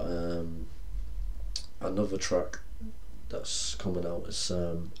 I've got another track that's coming out. It's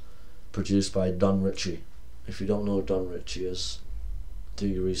produced by Don Ritchie. If you don't know who Don Ritchie is, do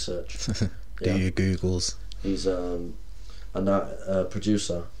your research. Do your Googles. He's a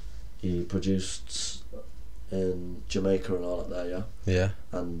producer. He produced in Jamaica and all that there, yeah. Yeah.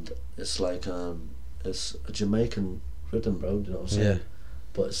 And it's like it's a Jamaican rhythm, bro. Do you know what I'm saying? Yeah.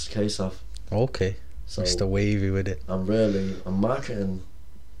 But it's K-Sab. Okay. So Mr. Wavy with it. I'm marketing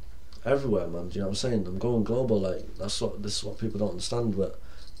everywhere, man. Do you know what I'm saying? I'm going global. Like, this is what people don't understand. But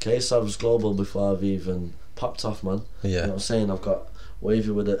K-Sab was global before I've even popped off, man. Yeah. You know what I'm saying? I've got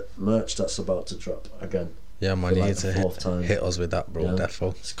Wavy with it merch that's about to drop again. Yeah, man. You like need to hit us with that, bro. Yeah.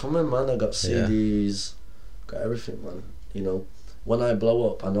 Defo. It's coming, man. I got CDs, got everything, man. You know, when I blow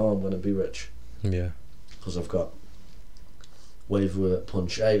up, I know I'm gonna be rich. Yeah. Because I've got Wave with it,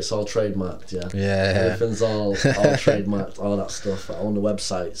 Punch. Hey, it's all trademarked, yeah. Yeah. Everything's all trademarked, all that stuff. I own the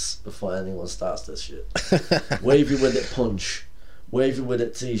websites before anyone starts this shit. Wavy with it, Punch. Wavy with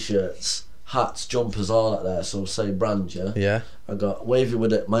it, t-shirts, hats, jumpers, all that there. So say brand, yeah. Yeah. I got Wavy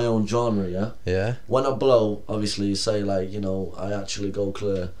with it, my own genre, yeah. Yeah. When I blow, obviously, you say like, you know, I actually go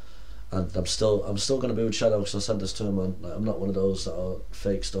clear, and I'm still gonna be with Shadow, because I said this to him, man. Like, I'm not one of those that are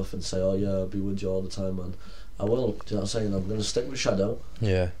fake stuff and say, oh yeah, I'll be with you all the time, man. I will. Do you know what I'm saying? I'm gonna stick with Shadow.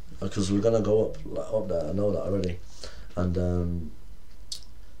 Yeah. Because we're gonna go up there. I know that already. And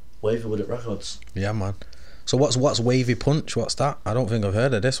Wavy with it Records. Yeah, man. So what's Wavy Punch? What's that? I don't think I've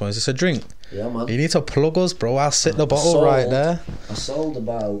heard of this one. Is this a drink? Yeah, man. You need to plug us, bro. I'll sit the bottle right there. I sold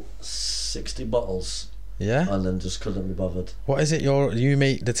about 60 bottles. Yeah. And then just couldn't be bothered. What is it? You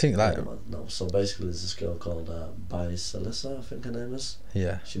make the thing like? Yeah, man. No. So basically, there's this girl called Salissa, I think her name is.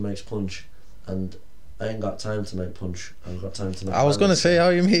 Yeah. She makes punch, and I ain't got time to make punch. I've got time to make. I was gonna say, how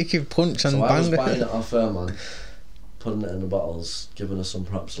you making punch and so bang? I was buying it off her, man. Putting it in the bottles, giving her some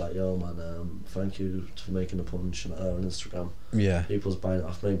props like, yo man, thank you for making the punch and on Instagram. Yeah. People's buying it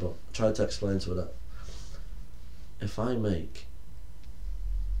off me, but I tried to explain to her that if I make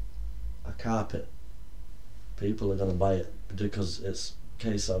a carpet, people are gonna buy it because it's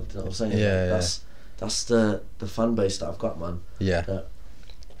K-Sab, you know what I'm saying? Yeah, like, that's the fan base that I've got, man. Yeah. That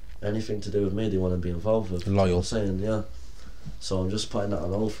anything to do with me, they want to be involved with. Loyal. You know what I'm saying, yeah. So I'm just putting that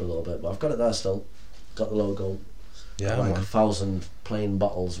on hold for a little bit, but I've got it there still. Got the logo. Yeah, like man. 1,000 plain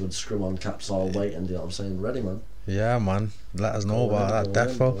bottles with screw-on caps all waiting. You know what I'm saying? Ready, man. Yeah, man. Let us know about that,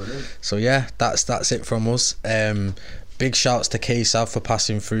 defo. So yeah, that's it from us. Big shouts to K-Sab for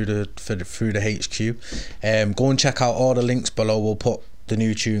passing through the HQ. Go and check out all the links below. We'll put the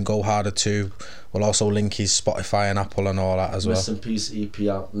new tune Go Harder 2. We'll also link his Spotify and Apple and all that as well. Rest in Peace EP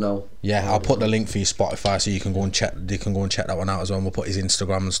out. No. Yeah, I'll put the link for your Spotify so you can go and check. You can go and check that one out as well. And we'll put his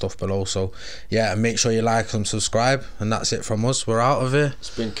Instagram and stuff below. So yeah, and make sure you like and subscribe. And that's it from us. We're out of here.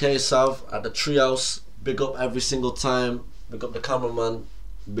 It's been K-Sab at the Treehouse. Big up every single time. Big up the cameraman.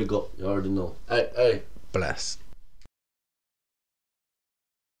 Big up. You already know. Hey. Bless.